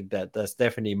 And I think that there's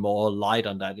definitely more light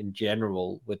on that in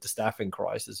general with the staffing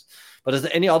crisis. But is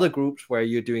there any other groups where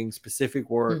you're doing specific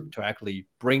work to actually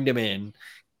bring them in,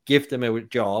 give them a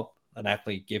job, and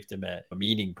actually give them a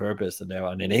meaning, purpose, and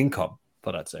an income,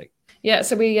 for that sake? Yeah,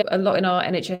 so we a lot in our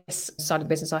NHS side of the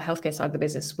business, our healthcare side of the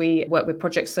business, we work with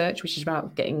Project Search, which is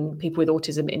about getting people with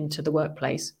autism into the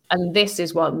workplace. And this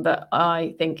is one that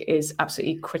I think is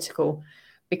absolutely critical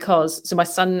because my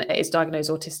son is diagnosed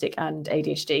autistic and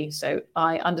ADHD. So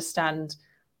I understand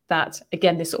that,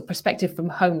 again, this sort of perspective from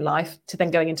home life to then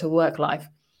going into work life.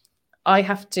 I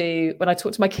have to, when I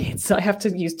talk to my kids, I have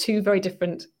to use two very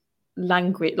different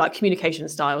language, like communication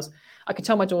styles. I can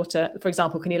tell my daughter, for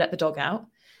example, can you let the dog out?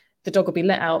 The dog will be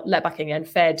let out, let back in again,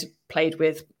 fed, played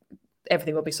with,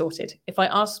 everything will be sorted. If I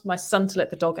ask my son to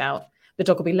let the dog out, the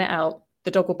dog will be let out,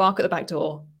 the dog will bark at the back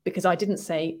door because I didn't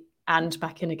say and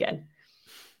back in again.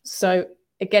 So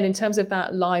again, in terms of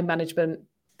that line management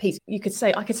piece, I could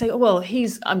say, oh, well,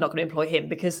 I'm not going to employ him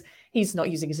because he's not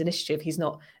using his initiative.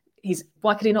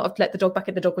 Why could he not have let the dog back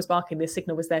in? The dog was barking, the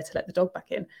signal was there to let the dog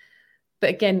back in. But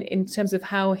again, in terms of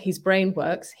how his brain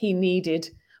works, he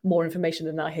needed more information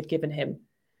than I had given him.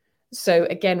 So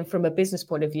again, from a business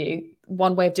point of view,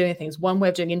 one way of doing things, one way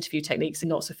of doing interview techniques are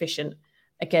not sufficient.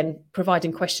 Again,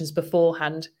 providing questions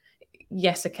beforehand.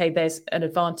 Yes, okay, there's an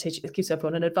advantage. It gives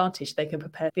everyone an advantage. They can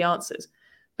prepare the answers.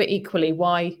 But equally,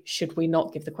 why should we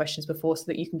not give the questions before so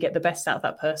that you can get the best out of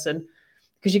that person?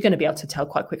 Because you're going to be able to tell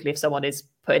quite quickly if someone is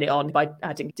putting it on by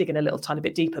digging a little tiny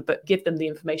bit deeper, but give them the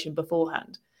information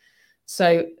beforehand.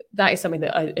 So that is something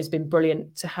that has been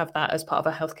brilliant to have that as part of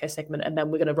our healthcare segment. And then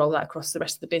we're going to roll that across the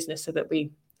rest of the business so that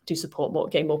we do support more,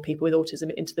 getting more people with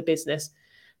autism into the business.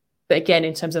 But again,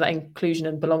 in terms of that inclusion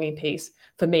and belonging piece,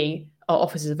 for me, our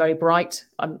offices are very bright.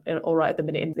 I'm all right at the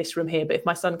minute in this room here, but if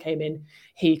my son came in,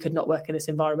 he could not work in this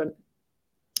environment.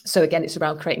 So again, it's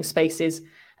around creating spaces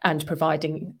and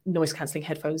providing noise cancelling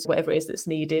headphones, whatever it is that's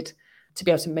needed to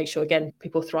be able to make sure, again,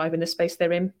 people thrive in the space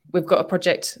they're in. We've got a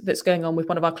project that's going on with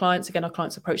one of our clients. Again, our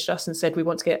clients approached us and said, we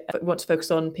want to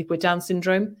focus on people with Down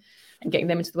syndrome and getting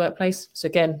them into the workplace. So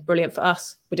again, brilliant for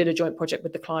us. We did a joint project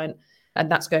with the client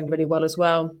and that's going really well as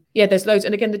well. Yeah, there's loads.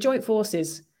 And again, the Joint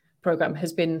Forces program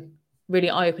has been really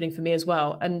eye-opening for me as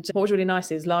well. And what was really nice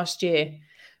is last year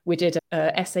we did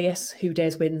a SAS Who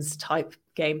Dares Wins type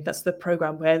game. That's the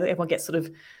program where everyone gets sort of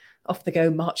off the go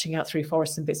marching out through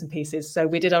forests and bits and pieces. So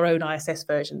we did our own ISS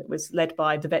version that was led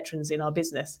by the veterans in our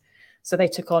business. So they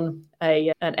took on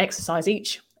an exercise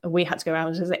each, and we had to go around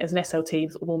as an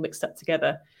SLT all mixed up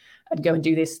together and go and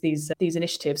do these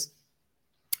initiatives.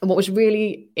 And what was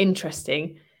really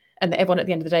interesting, and everyone at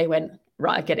the end of the day went,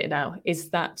 right, I get it now, is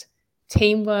that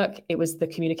teamwork, it was the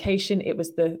communication, it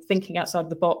was the thinking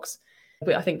outside the box.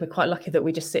 But I think we're quite lucky that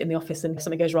we just sit in the office and if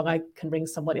something goes wrong, I can ring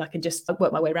somebody, I can just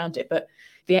work my way around it. But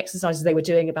the exercises they were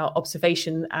doing about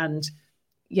observation and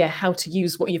how to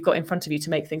use what you've got in front of you to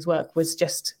make things work was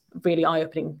just really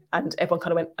eye-opening. And everyone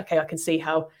kind of went, okay, I can see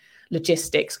how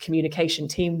logistics, communication,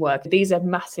 teamwork, these are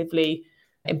massively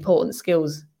important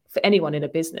skills for anyone in a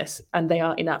business. And they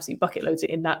are in absolute bucket loads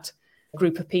in that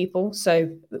group of people. So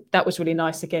that was really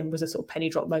nice. Again, was a sort of penny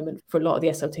drop moment for a lot of the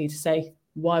SLT to say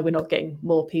why we're not getting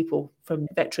more people from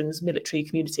veterans, military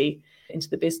community into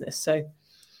the business. So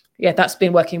yeah, that's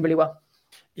been working really well.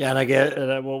 Yeah, and I get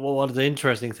one of the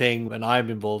interesting thing when I'm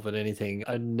involved with anything,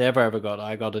 I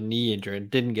got a knee injury and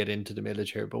didn't get into the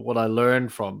military. But what I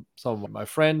learned from some of my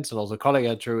friends and also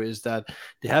colleagues through is that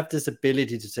they have this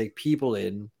ability to take people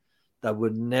in that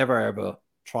would never ever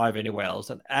thrive anywhere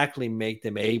else and actually make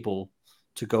them able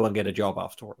to go and get a job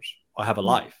afterwards or have a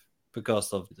life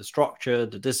because of the structure,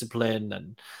 the discipline.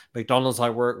 And McDonald's I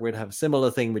work with have a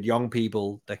similar thing with young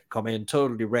people that come in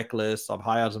totally reckless. I've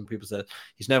hired some people said,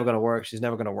 he's never going to work. She's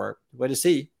never going to work. Wait to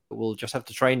see. We'll just have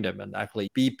to train them and actually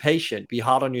be patient, be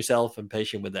hard on yourself and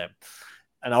patient with them.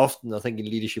 And often I think in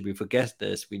leadership, we forget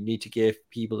this. We need to give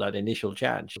people that initial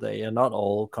chance. They are not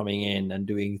all coming in and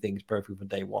doing things perfect from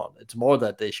day one. It's more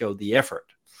that they show the effort.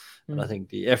 And I think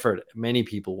the effort, many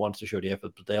people want to show the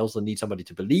effort, but they also need somebody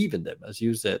to believe in them. As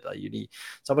you said,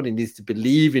 somebody needs to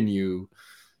believe in you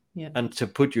and to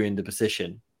put you in the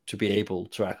position to be able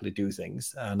to actually do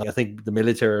things. And I think the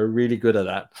military are really good at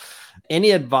that.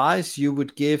 Any advice you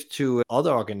would give to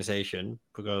other organization?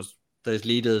 Because there's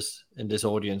leaders in this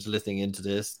audience listening into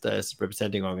this, there's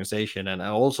representing organization, and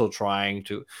are also trying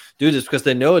to do this because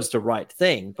they know it's the right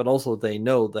thing, but also they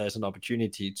know there's an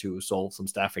opportunity to solve some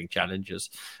staffing challenges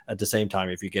at the same time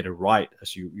if you get it right,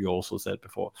 as you also said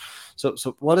before. So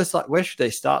what is like, where should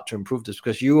they start to improve this?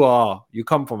 Because you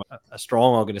come from a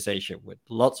strong organization with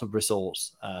lots of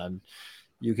resource, and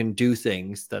you can do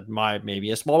things that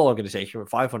maybe a small organization with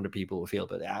 500 people will feel,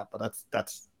 but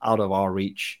that's out of our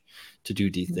reach to do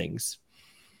these things.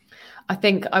 I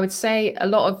think I would say a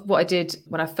lot of what I did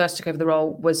when I first took over the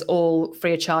role was all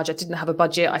free of charge. I didn't have a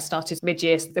budget. I started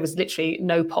mid-year. So there was literally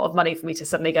no pot of money for me to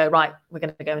suddenly go, right, we're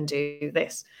going to go and do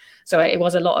this. So it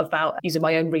was a lot about using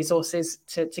my own resources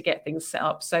to get things set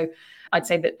up. So I'd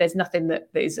say that there's nothing that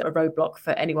is a roadblock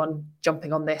for anyone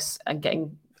jumping on this and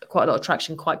getting quite a lot of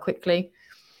traction quite quickly.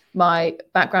 My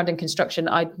background in construction,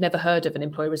 I'd never heard of an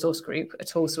employee resource group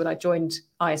at all. So when I joined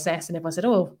ISS and everyone said,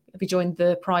 oh, have you joined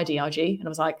the Pride ERG? And I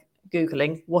was like,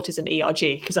 Googling, what is an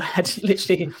ERG? Because I had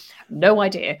literally no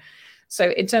idea.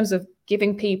 So in terms of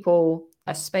giving people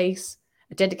a space,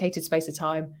 a dedicated space of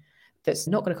time that's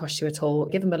not going to cost you at all,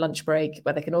 give them a lunch break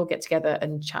where they can all get together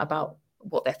and chat about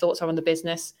what their thoughts are on the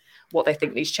business, what they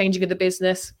think needs changing in the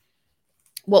business.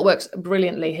 What works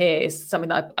brilliantly here is something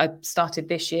that I started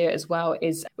this year as well,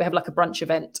 is we have like a brunch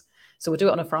event. So we'll do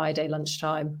it on a Friday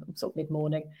lunchtime, sort of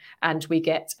mid-morning, and we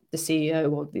get the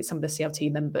CEO or some of the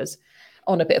CLT members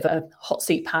on a bit of a hot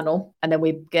seat panel. And then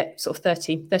we get sort of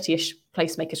 30-ish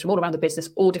placemakers from all around the business,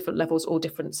 all different levels, all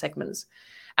different segments.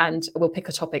 And we'll pick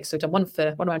a topic. So we've done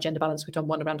one around gender balance. We've done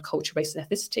one around culture, race and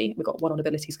ethnicity. We've got one on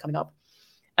abilities coming up.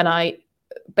 And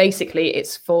basically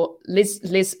it's for Liz.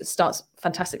 Liz starts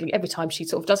fantastically every time. She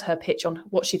sort of does her pitch on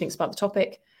what she thinks about the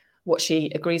topic, what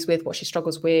she agrees with, what she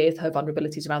struggles with, her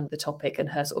vulnerabilities around the topic and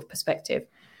her sort of perspective.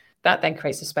 That then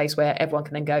creates a space where everyone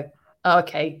can then go, oh,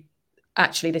 okay,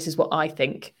 actually, this is what I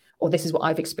think, or this is what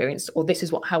I've experienced, or this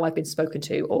is how I've been spoken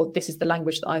to, or this is the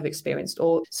language that I've experienced.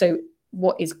 So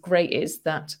what is great is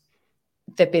that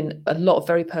there've been a lot of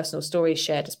very personal stories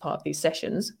shared as part of these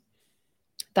sessions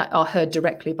that are heard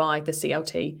directly by the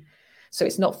CLT. So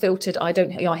it's not filtered. I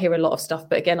hear a lot of stuff,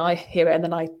 but again, I hear it and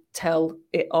then I tell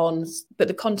it on. But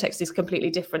the context is completely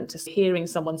different to hearing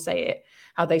someone say it,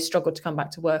 how they struggled to come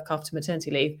back to work after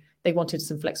maternity leave. They wanted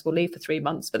some flexible leave for 3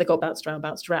 months, but they got bounced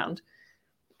around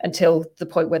until the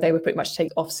point where they were pretty much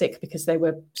taken off sick because they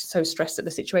were so stressed at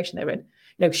the situation they were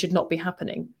in. Should not be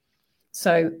happening.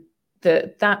 So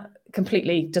that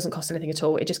completely doesn't cost anything at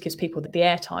all. It just gives people the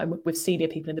airtime with senior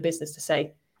people in the business to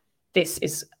say, this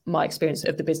is my experience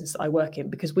of the business that I work in,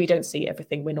 because we don't see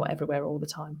everything. We're not everywhere all the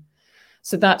time.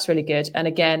 So that's really good. And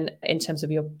again, in terms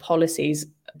of your policies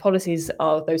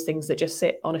are those things that just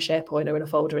sit on a SharePoint or in a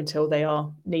folder until they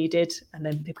are needed. And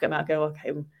then people come out and go,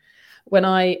 okay. When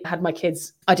I had my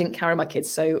kids, I didn't carry my kids.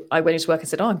 So I went into work and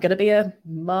said, I'm going to be a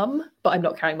mum, but I'm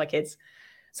not carrying my kids.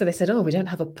 So they said, we don't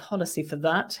have a policy for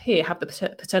that. Here, have the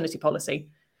paternity policy.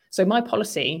 So my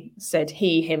policy said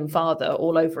he, him, father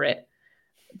all over it.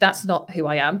 That's not who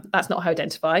I am. That's not how I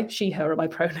identify. She, her are my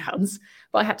pronouns.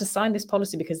 But I had to sign this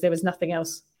policy because there was nothing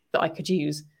else that I could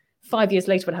use. 5 years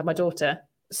later, when I had my daughter,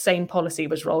 same policy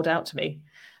was rolled out to me.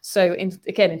 So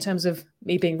in terms of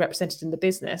me being represented in the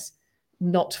business,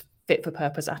 not fit for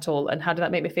purpose at all. And how did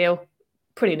that make me feel?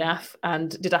 Pretty naff.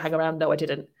 And did I hang around? No, I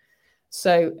didn't.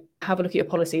 So have a look at your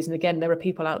policies. And again, there are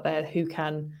people out there who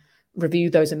can review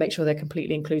those and make sure they're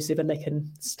completely inclusive and they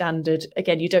can standard.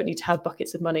 Again, you don't need to have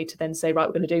buckets of money to then say, right,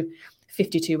 we're going to do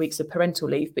 52 weeks of parental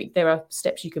leave, but there are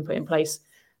steps you can put in place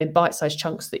in bite-sized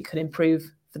chunks that you can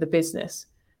improve for the business.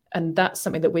 And that's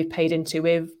something that we've paid into.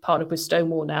 We've partnered with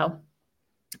Stonewall now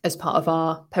as part of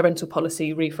our parental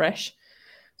policy refresh.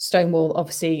 Stonewall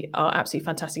obviously are absolutely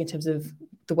fantastic in terms of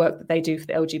the work that they do for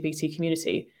the LGBT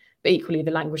community, but equally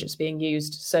the language that's being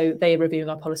used. So they are reviewing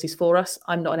our policies for us.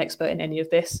 I'm not an expert in any of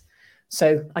this,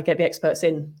 so I get the experts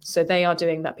in. So they are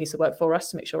doing that piece of work for us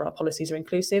to make sure our policies are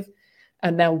inclusive.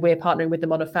 And now we're partnering with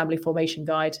them on a family formation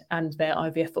guide and their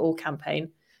IVF for All campaign.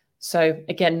 So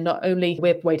again, not only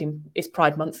we're waiting, it's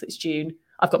Pride Month, it's June.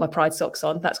 I've got my Pride socks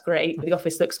on. That's great. The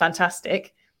office looks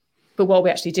fantastic. But what are we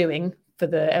actually doing for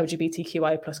the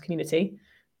LGBTQIA plus community?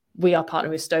 We are partnering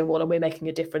with Stonewall and we're making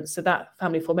a difference. So that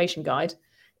family formation guide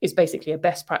is basically a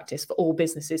best practice for all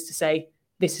businesses to say,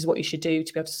 this is what you should do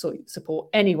to be able to support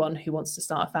anyone who wants to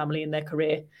start a family in their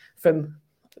career, from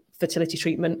fertility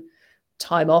treatment,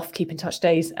 time off, keep in touch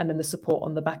days, and then the support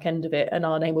on the back end of it. And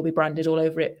our name will be branded all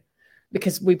over it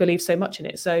because we believe so much in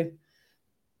it. So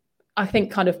I think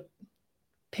kind of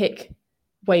pick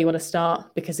where you want to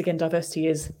start, because again, diversity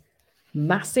is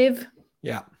massive.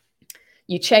 Yeah.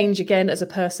 You change again as a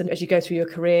person as you go through your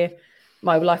career.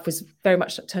 My life was very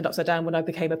much turned upside down when I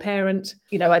became a parent.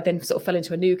 I then sort of fell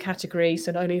into a new category.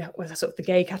 So not only was I sort of the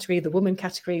gay category, the woman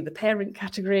category, the parent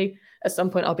category, at some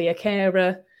point I'll be a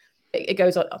carer. It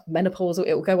goes on, menopause,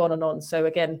 it will go on and on. So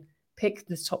again, pick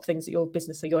the top things that your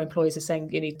business or your employees are saying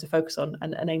you need to focus on,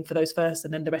 and aim for those first,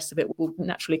 and then the rest of it will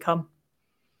naturally come.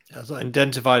 So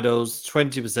identify those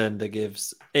 20% that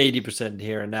gives 80%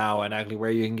 here and now, and actually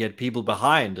where you can get people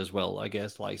behind as well, I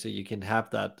guess, like, so you can have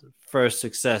that first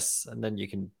success and then you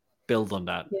can build on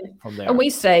that from there. And we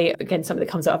say, again, something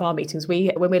that comes out of our meetings,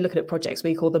 when we're looking at projects,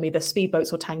 we call them either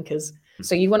speedboats or tankers.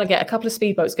 So you want to get a couple of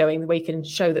speedboats going where you can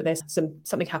show that there's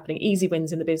something happening, easy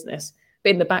wins in the business. But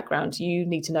in the background, you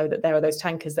need to know that there are those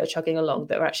tankers that are chugging along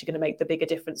that are actually going to make the bigger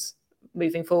difference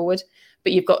moving forward.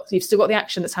 But you've still got the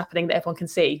action that's happening that everyone can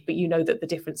see, but you know that the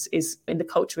difference is in the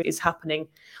culture is happening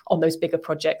on those bigger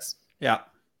projects. Yeah.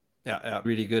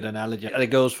 Really good analogy. And it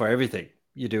goes for everything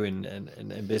you do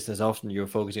in business. Often you're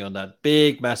focusing on that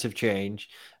big, massive change,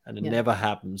 and it never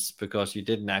happens because you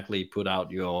didn't actually put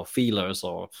out your feelers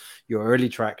or your early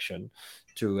traction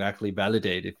to actually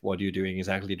validate if what you're doing is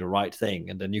actually the right thing.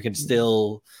 And then you can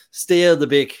still steer the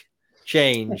big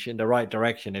change in the right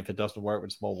direction if it doesn't work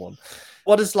with a small one.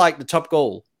 What is like the top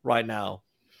goal right now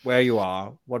where you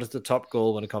are? What is the top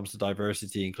goal when it comes to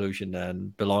diversity, inclusion,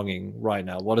 and belonging right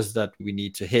now? What is that we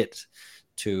need to hit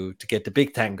to get the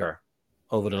big tanker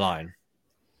over the line?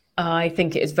 I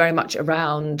think it is very much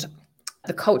around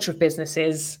the culture of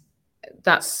businesses.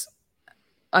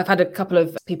 I've had a couple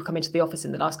of people come into the office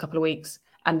in the last couple of weeks,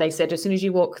 and they said as soon as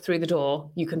you walk through the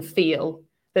door, you can feel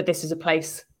that this is a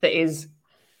place that is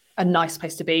a nice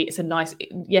place to be.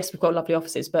 Yes, we've got lovely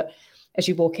offices, but as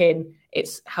you walk in,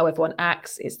 it's how everyone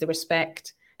acts, it's the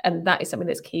respect. And that is something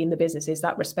that's key in the business, is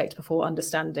that respect before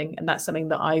understanding. And that's something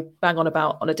that I bang on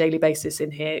about on a daily basis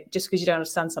in here. Just because you don't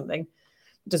understand something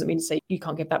doesn't mean to say you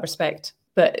can't give that respect.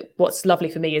 But what's lovely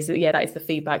for me is that, that is the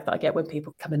feedback that I get when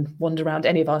people come and wander around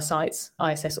any of our sites,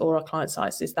 ISS or our client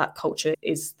sites, is that culture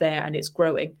is there and it's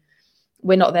growing.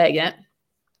 We're not there yet.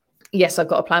 Yes, I've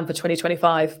got a plan for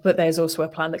 2025, but there's also a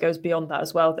plan that goes beyond that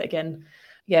as well. That again,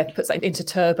 puts that into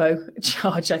turbo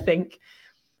charge, I think.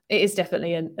 It is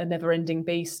definitely a never-ending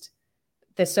beast.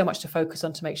 There's so much to focus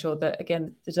on to make sure that,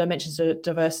 again, the dimensions of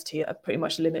diversity are pretty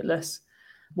much limitless.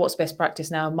 What's best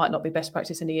practice now might not be best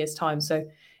practice in a year's time. So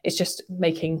it's just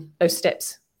making those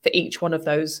steps for each one of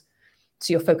those.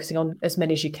 So you're focusing on as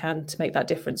many as you can to make that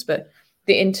difference. But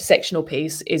the intersectional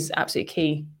piece is absolutely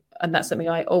key. And that's something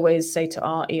I always say to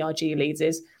our ERG leads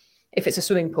is, if it's a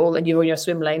swimming pool and you're in your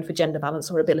swim lane for gender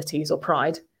balance or abilities or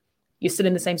pride, you're still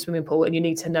in the same swimming pool and you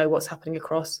need to know what's happening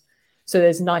across. So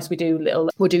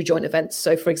we'll do joint events.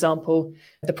 So for example,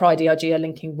 the Pride ERG are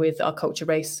linking with our culture,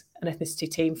 race and ethnicity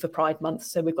team for Pride Month.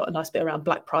 So we've got a nice bit around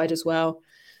Black Pride as well.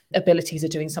 Abilities are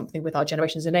doing something with our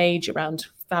generations and age around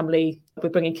family. We're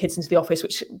bringing kids into the office,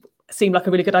 which seemed like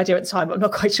a really good idea at the time, but I'm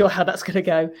not quite sure how that's going to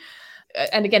go.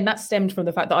 And again, that stemmed from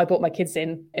the fact that I brought my kids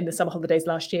in the summer holidays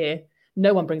last year.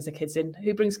 No one brings their kids in.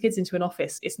 Who brings kids into an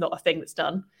office? It's not a thing that's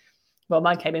done. Well,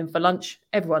 mine came in for lunch.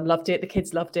 Everyone loved it. The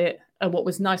kids loved it. And what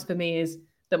was nice for me is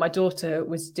that my daughter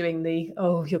was doing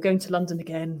you're going to London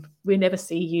again. We never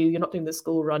see you. You're not doing the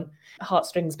school run.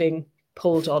 Heartstrings being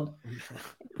pulled on.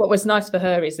 What was nice for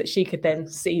her is that she could then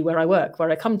see where I work,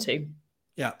 where I come to.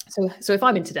 Yeah. So if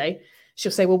I'm in today,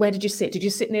 she'll say, well, where did you sit? Did you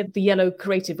sit near the yellow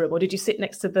creative room, or did you sit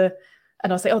next to the...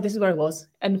 And I'll say, oh, this is where I was.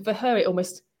 And for her, it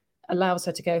almost allows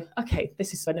her to go, okay,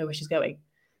 I know where she's going.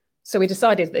 So we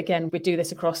decided that, again, we'd do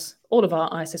this across all of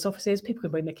our ISS offices. People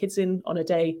can bring their kids in on a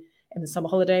day in the summer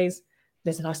holidays.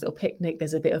 There's a nice little picnic.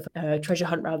 There's a bit of a treasure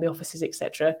hunt around the offices,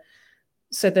 etc.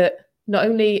 So that not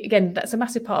only, again, that's a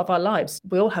massive part of our lives.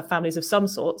 We all have families of some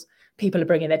sorts. People are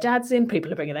bringing their dads in.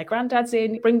 People are bringing their granddads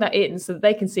in. Bring that in so that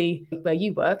they can see where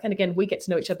you work. And again, we get to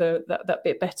know each other that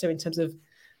bit better in terms of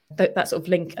that sort of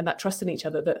link and that trust in each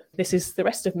other, that this is the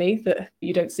rest of me that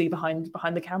you don't see behind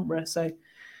the camera. So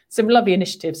some lovely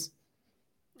initiatives.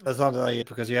 That's not like,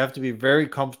 because you have to be very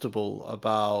comfortable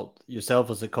about yourself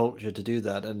as a culture to do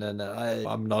that. And then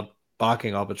I'm not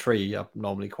barking up a tree. I'm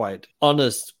normally quite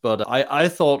honest, but I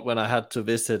thought when I had to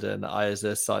visit an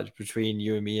ISS site, between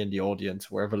you and me and the audience,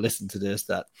 whoever listened to this,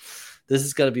 that this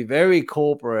is going to be very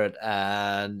corporate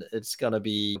and it's going to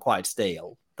be quite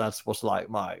stale. That's what's like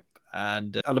my...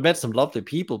 And I met some lovely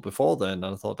people before then, and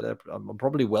I thought I'm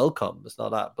probably welcome. It's not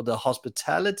that, but the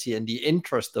hospitality and the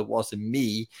interest that was in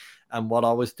me and what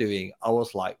I was doing, I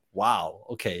was like, wow,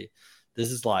 okay, this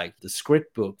is like the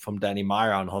script book from Danny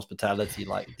Meyer on hospitality.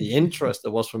 Like the interest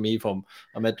that was for me, from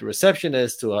I met the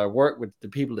receptionist to I worked with the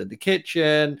people in the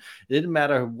kitchen. It didn't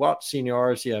matter what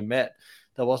seniority I met.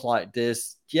 there was like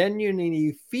this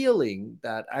genuinely feeling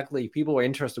that actually people were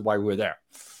interested why we were there.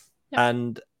 Yep.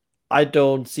 And I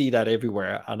don't see that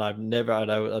everywhere, and I've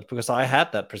never, because I had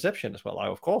that perception as well.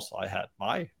 Of course, I had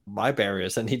my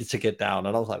barriers I needed to get down,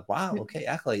 and I was like, wow, okay,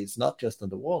 actually, it's not just on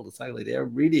the wall. It's actually they're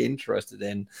really interested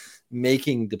in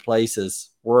making the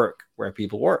places work where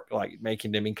people work, like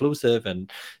making them inclusive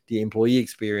and the employee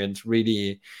experience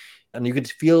really. And you could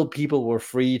feel people were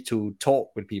free to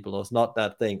talk with people. It's not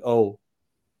that thing, oh,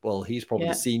 well, he's probably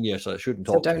the senior, so I shouldn't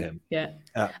talk to him. Yeah.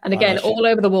 And again, all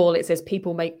over the wall, it says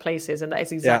people make places. And that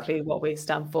is exactly what we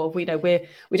stand for. We know we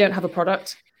don't have a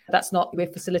product. That's not, we're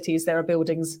facilities. There are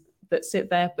buildings that sit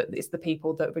there, but it's the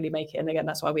people that really make it. And again,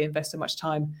 that's why we invest so much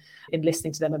time in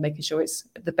listening to them and making sure it's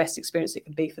the best experience it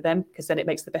can be for them, because then it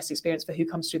makes the best experience for who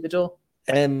comes through the door.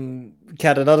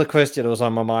 Kat, another question that was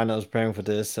on my mind, I was preparing for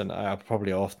this, and I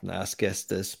probably often ask guests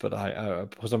this, but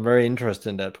because I'm very interested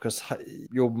in that, because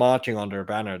you're marching under a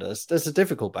banner. There's a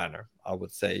difficult banner, I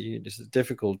would say. It's a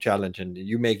difficult challenge, and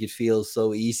you make it feel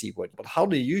so easy. But how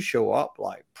do you show up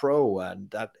like pro, and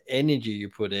that energy you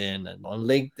put in, and on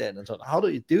LinkedIn and so on? How do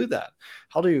you do that?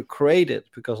 How do you create it?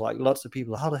 Because like lots of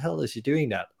people, how the hell is she doing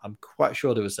that? I'm quite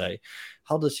sure they would say,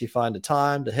 how does she find the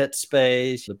time, the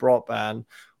headspace, the broadband?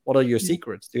 What are your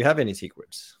secrets? Do you have any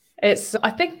secrets?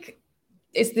 I think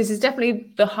this is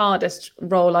definitely the hardest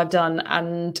role I've done.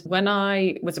 And when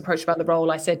I was approached about the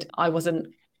role, I said I felt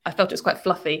it was quite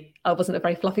fluffy. I wasn't a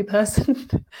very fluffy person.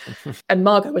 And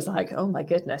Margot was like, oh my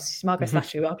goodness. Margot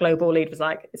Slattery, our global lead, was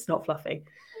like, it's not fluffy.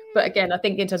 But again, I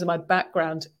think in terms of my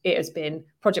background, it has been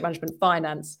project management,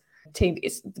 finance, team.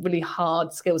 It's really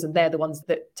hard skills, and they're the ones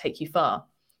that take you far.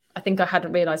 I think I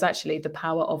hadn't realized actually the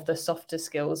power of the softer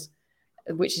skills,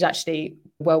 which is actually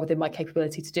well within my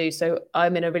capability to do. So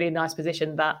I'm in a really nice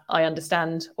position that I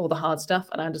understand all the hard stuff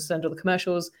and I understand all the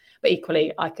commercials, but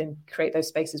equally I can create those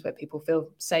spaces where people feel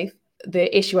safe.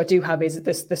 The issue I do have is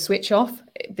the switch off.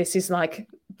 This is like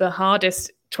the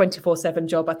hardest 24/7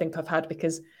 job I think I've had,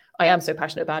 because I am so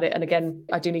passionate about it. And again,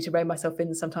 I do need to rein myself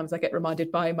in. Sometimes I get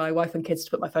reminded by my wife and kids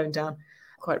to put my phone down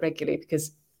quite regularly,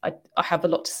 because I have a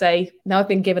lot to say. Now I've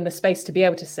been given the space to be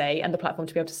able to say, and the platform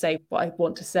to be able to say what I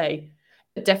want to say.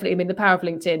 Definitely, I mean, the power of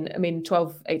LinkedIn, I mean,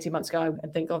 12, 18 months ago,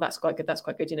 and think, oh, that's quite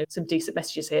good, some decent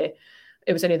messages here.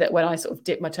 It was only that when I sort of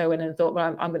dipped my toe in and thought,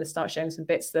 well, I'm going to start sharing some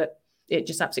bits, that it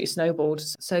just absolutely snowballed.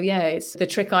 So yeah, it's the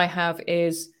trick I have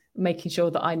is making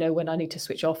sure that I know when I need to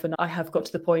switch off. And I have got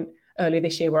to the point earlier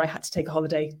this year where I had to take a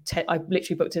holiday. I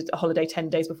literally booked a holiday 10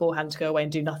 days beforehand to go away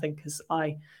and do nothing, because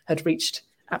I had reached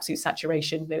absolute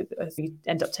saturation. You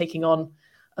end up taking on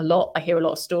a lot. I hear a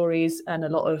lot of stories and a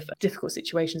lot of difficult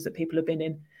situations that people have been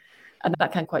in, and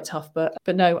that can quite tough. But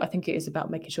no, I think it is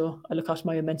about making sure I look after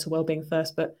my own mental well-being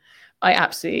first. But I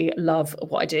absolutely love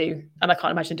what I do, and I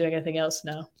can't imagine doing anything else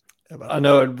now. I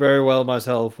know it very well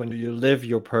myself. When you live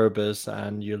your purpose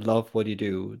and you love what you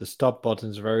do, the stop button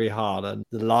is very hard, and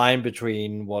the line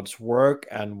between what's work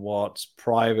and what's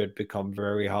private becomes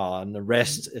very hard, and the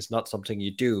rest is not something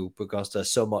you do because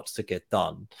there's so much to get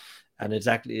done. And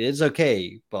it's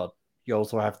okay, but you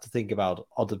also have to think about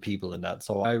other people in that.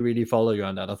 So I really follow you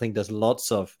on that. I think there's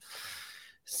lots of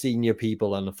senior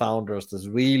people and the founders that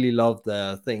really love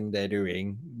the thing they're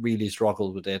doing, really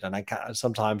struggle with it. And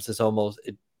sometimes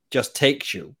it just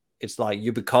takes you. It's like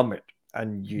you become it,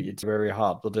 and it's very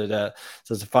hard. But so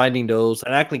it's finding those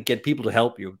and actually get people to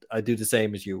help you. I do the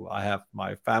same as you. I have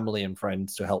my family and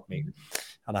friends to help me.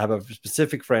 And I have a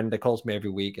specific friend that calls me every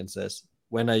week and says,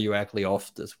 when are you actually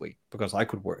off this week? Because I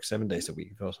could work 7 days a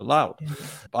week if I was allowed. Yeah.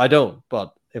 I don't,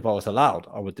 but if I was allowed,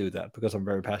 I would do that, because I'm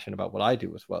very passionate about what I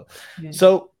do as well. Yeah.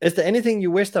 So is there anything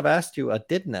you wished I've asked you I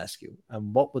didn't ask you?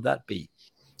 And what would that be?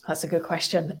 That's a good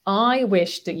question. I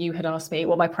wish that you had asked me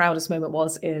what my proudest moment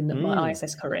was in my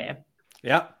ISS career.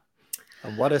 Yeah.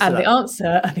 And what is and the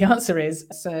answer is,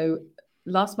 so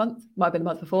last month, might have been the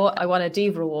month before, I won a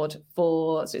Diva Award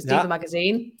it's Diva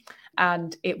magazine.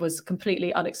 And it was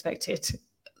completely unexpected,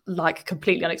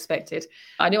 completely unexpected.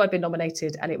 I knew I'd been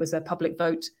nominated, and it was a public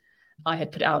vote. I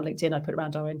had put it out on LinkedIn. I put it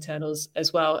around our internals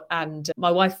as well. And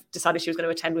my wife decided she was going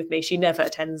to attend with me. She never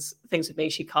attends things with me.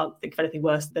 She can't think of anything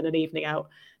worse than an evening out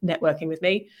networking with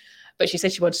me. But she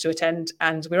said she wanted to attend.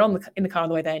 And we were in the car on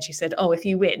the way there. And she said, oh, if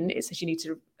you win, it says you need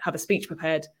to have a speech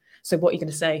prepared. So what are you going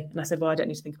to say? And I said, well, I don't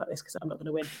need to think about this because I'm not going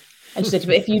to win. And she said,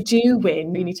 but if you do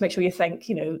win, you need to make sure you thank,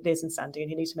 Liz and Sandy, and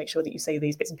you need to make sure that you say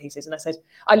these bits and pieces. And I said,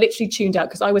 I literally tuned out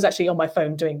because I was actually on my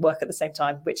phone doing work at the same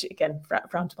time, which again,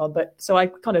 frowned upon. But so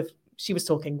she was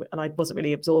talking and I wasn't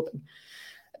really absorbing.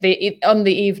 On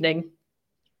the evening,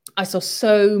 I saw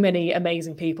so many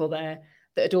amazing people there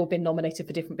that had all been nominated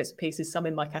for different bits and pieces, some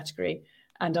in my category.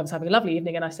 And I was having a lovely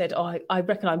evening, and I said, I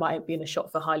reckon I might be in a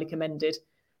shot for highly commended,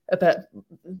 but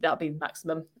that'll be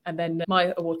maximum. And then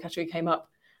my award category came up,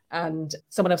 and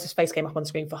someone else's face came up on the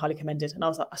screen for highly commended. And I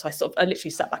was like, so I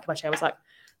literally sat back in my chair. I was like,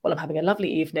 well, I'm having a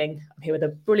lovely evening. I'm here with a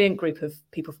brilliant group of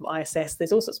people from ISS.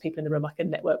 There's all sorts of people in the room I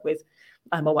can network with.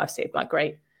 And my wife's here, like,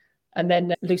 great. And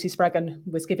then Lucy Spraggan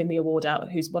was giving the award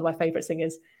out, who's one of my favourite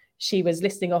singers. She was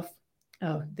listing off,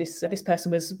 this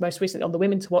person was most recently on the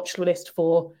Women to Watch list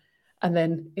for, and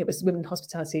then it was Women in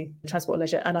Hospitality, Transport and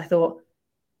Leisure. And I thought,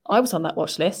 I was on that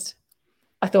watch list.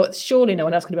 I thought, surely no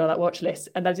one else can be on that watch list.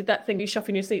 And I did that thing, you shuffle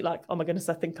in your seat like, oh my goodness,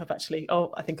 I think I've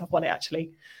won it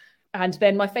actually. And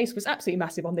then my face was absolutely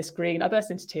massive on this screen. I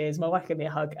burst into tears. My wife gave me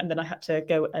a hug. And then I had to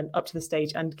go up to the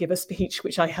stage and give a speech,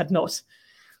 which I had not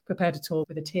prepared at all,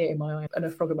 with a tear in my eye and a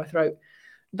frog in my throat.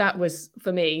 That was,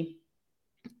 for me,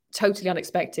 totally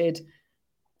unexpected.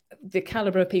 The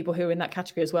caliber of people who are in that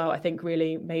category as well, I think,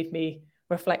 really made me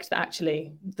reflect that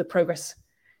actually the progress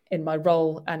in my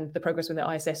role and the progress within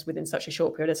the ISS within such a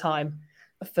short period of time,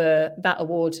 for that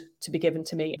award to be given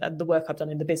to me and the work I've done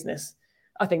in the business.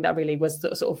 I think that really was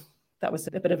that was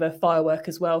a bit of a firework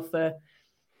as well for,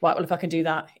 right, well, if I can do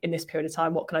that in this period of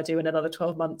time, what can I do in another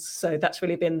 12 months? So that's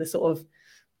really been the sort of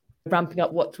ramping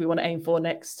up what do we want to aim for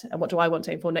next, and what do I want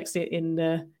to aim for next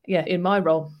in my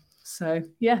role. So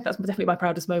yeah, that's definitely my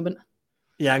proudest moment.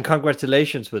 Yeah, and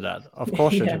congratulations with that. Of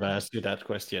course, I should have asked you that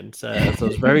question. So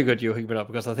it's very good you hooking it up,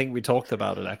 because I think we talked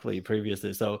about it actually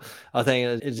previously. So I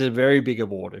think it's a very big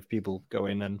award if people go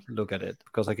in and look at it,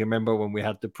 because I can remember when we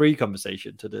had the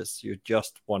pre-conversation to this, you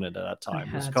just won it at that time.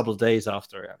 It was a couple of days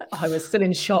after. I was still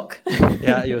in shock.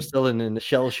 Yeah, you were still in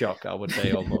shell shock, I would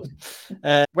say, almost.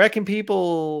 Where can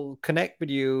people connect with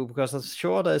you? Because I'm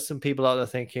sure there's some people out there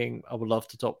thinking, I would love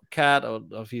to talk with Kat, or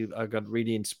I got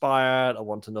really inspired, I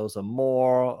want to know some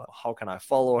more. How can I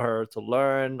follow her to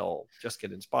learn or just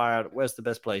get inspired? Where's the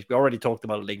best place? We already talked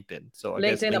about LinkedIn. So I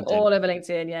guess LinkedIn. I'm all over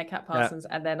LinkedIn. Yeah, Kat Parsons.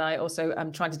 Yeah. And then I also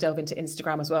am trying to delve into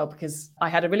Instagram as well, because I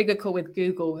had a really good call with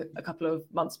Google a couple of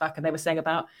months back, and they were saying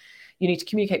about you need to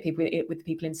communicate with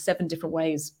people in 7 different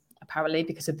ways, apparently,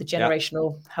 because of the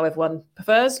generational, how everyone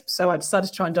prefers. So I decided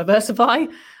to try and diversify.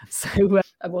 So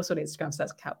I'm also on Instagram. So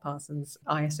that's Kat Parsons,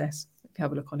 ISS. If you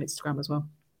have a look on Instagram as well.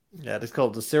 Yeah, it's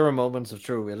called the 0 moments of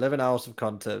truth. 11 hours of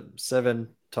content, 7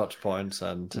 touch points,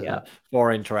 and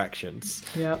 4 interactions.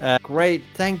 Yeah. Great.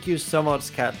 Thank you so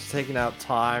much, Kat, for taking out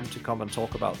time to come and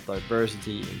talk about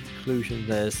diversity,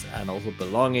 inclusiveness, and also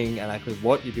belonging, and actually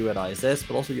what you do at ISS,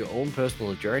 but also your own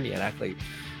personal journey, and actually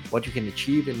what you can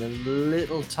achieve in a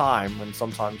little time when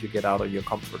sometimes you get out of your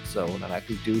comfort zone and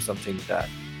actually do something that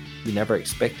you never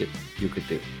expected you could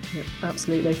do. Yeah,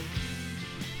 absolutely.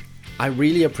 I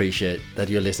really appreciate that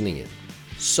you're listening in.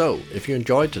 So, if you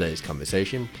enjoyed today's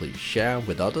conversation, please share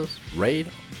with others, rate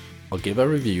or give a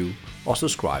review, or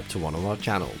subscribe to one of our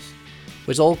channels,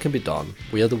 which all can be done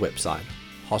via the website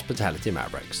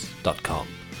hospitalitymavericks.com.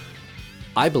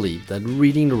 I believe that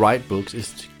reading the right books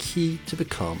is the key to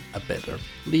become a better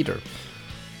leader.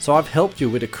 So I've helped you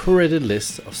with a curated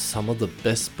list of some of the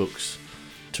best books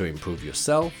to improve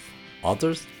yourself,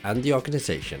 others, and the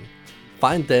organization.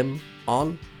 Find them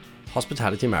on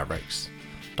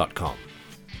hospitalitymavericks.com.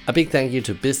 A big thank you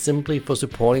to BizSimply for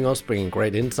supporting us, bringing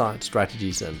great insights,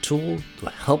 strategies, and tools to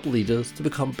help leaders to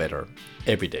become better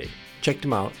every day. Check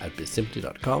them out at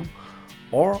bizsimply.com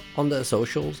or on their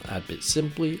socials at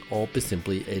BizSimply or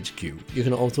BizSimplyHQ. You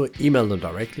can also email them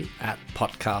directly at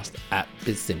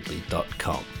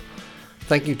podcast@bizsimply.com.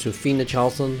 Thank you to Fina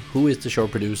Charlson, who is the show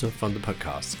producer from the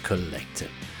podcast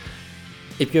Collective.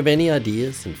 If you have any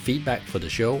ideas and feedback for the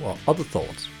show or other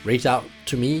thoughts, reach out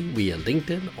to me via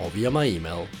LinkedIn or via my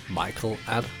email,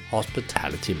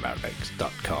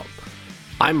 michael@hospitalitymavericks.com.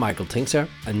 I'm Michael Tinkser,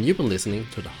 and you've been listening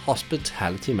to the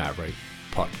Hospitality Maverick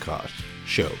podcast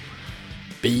show.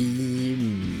 Be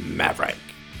Maverick.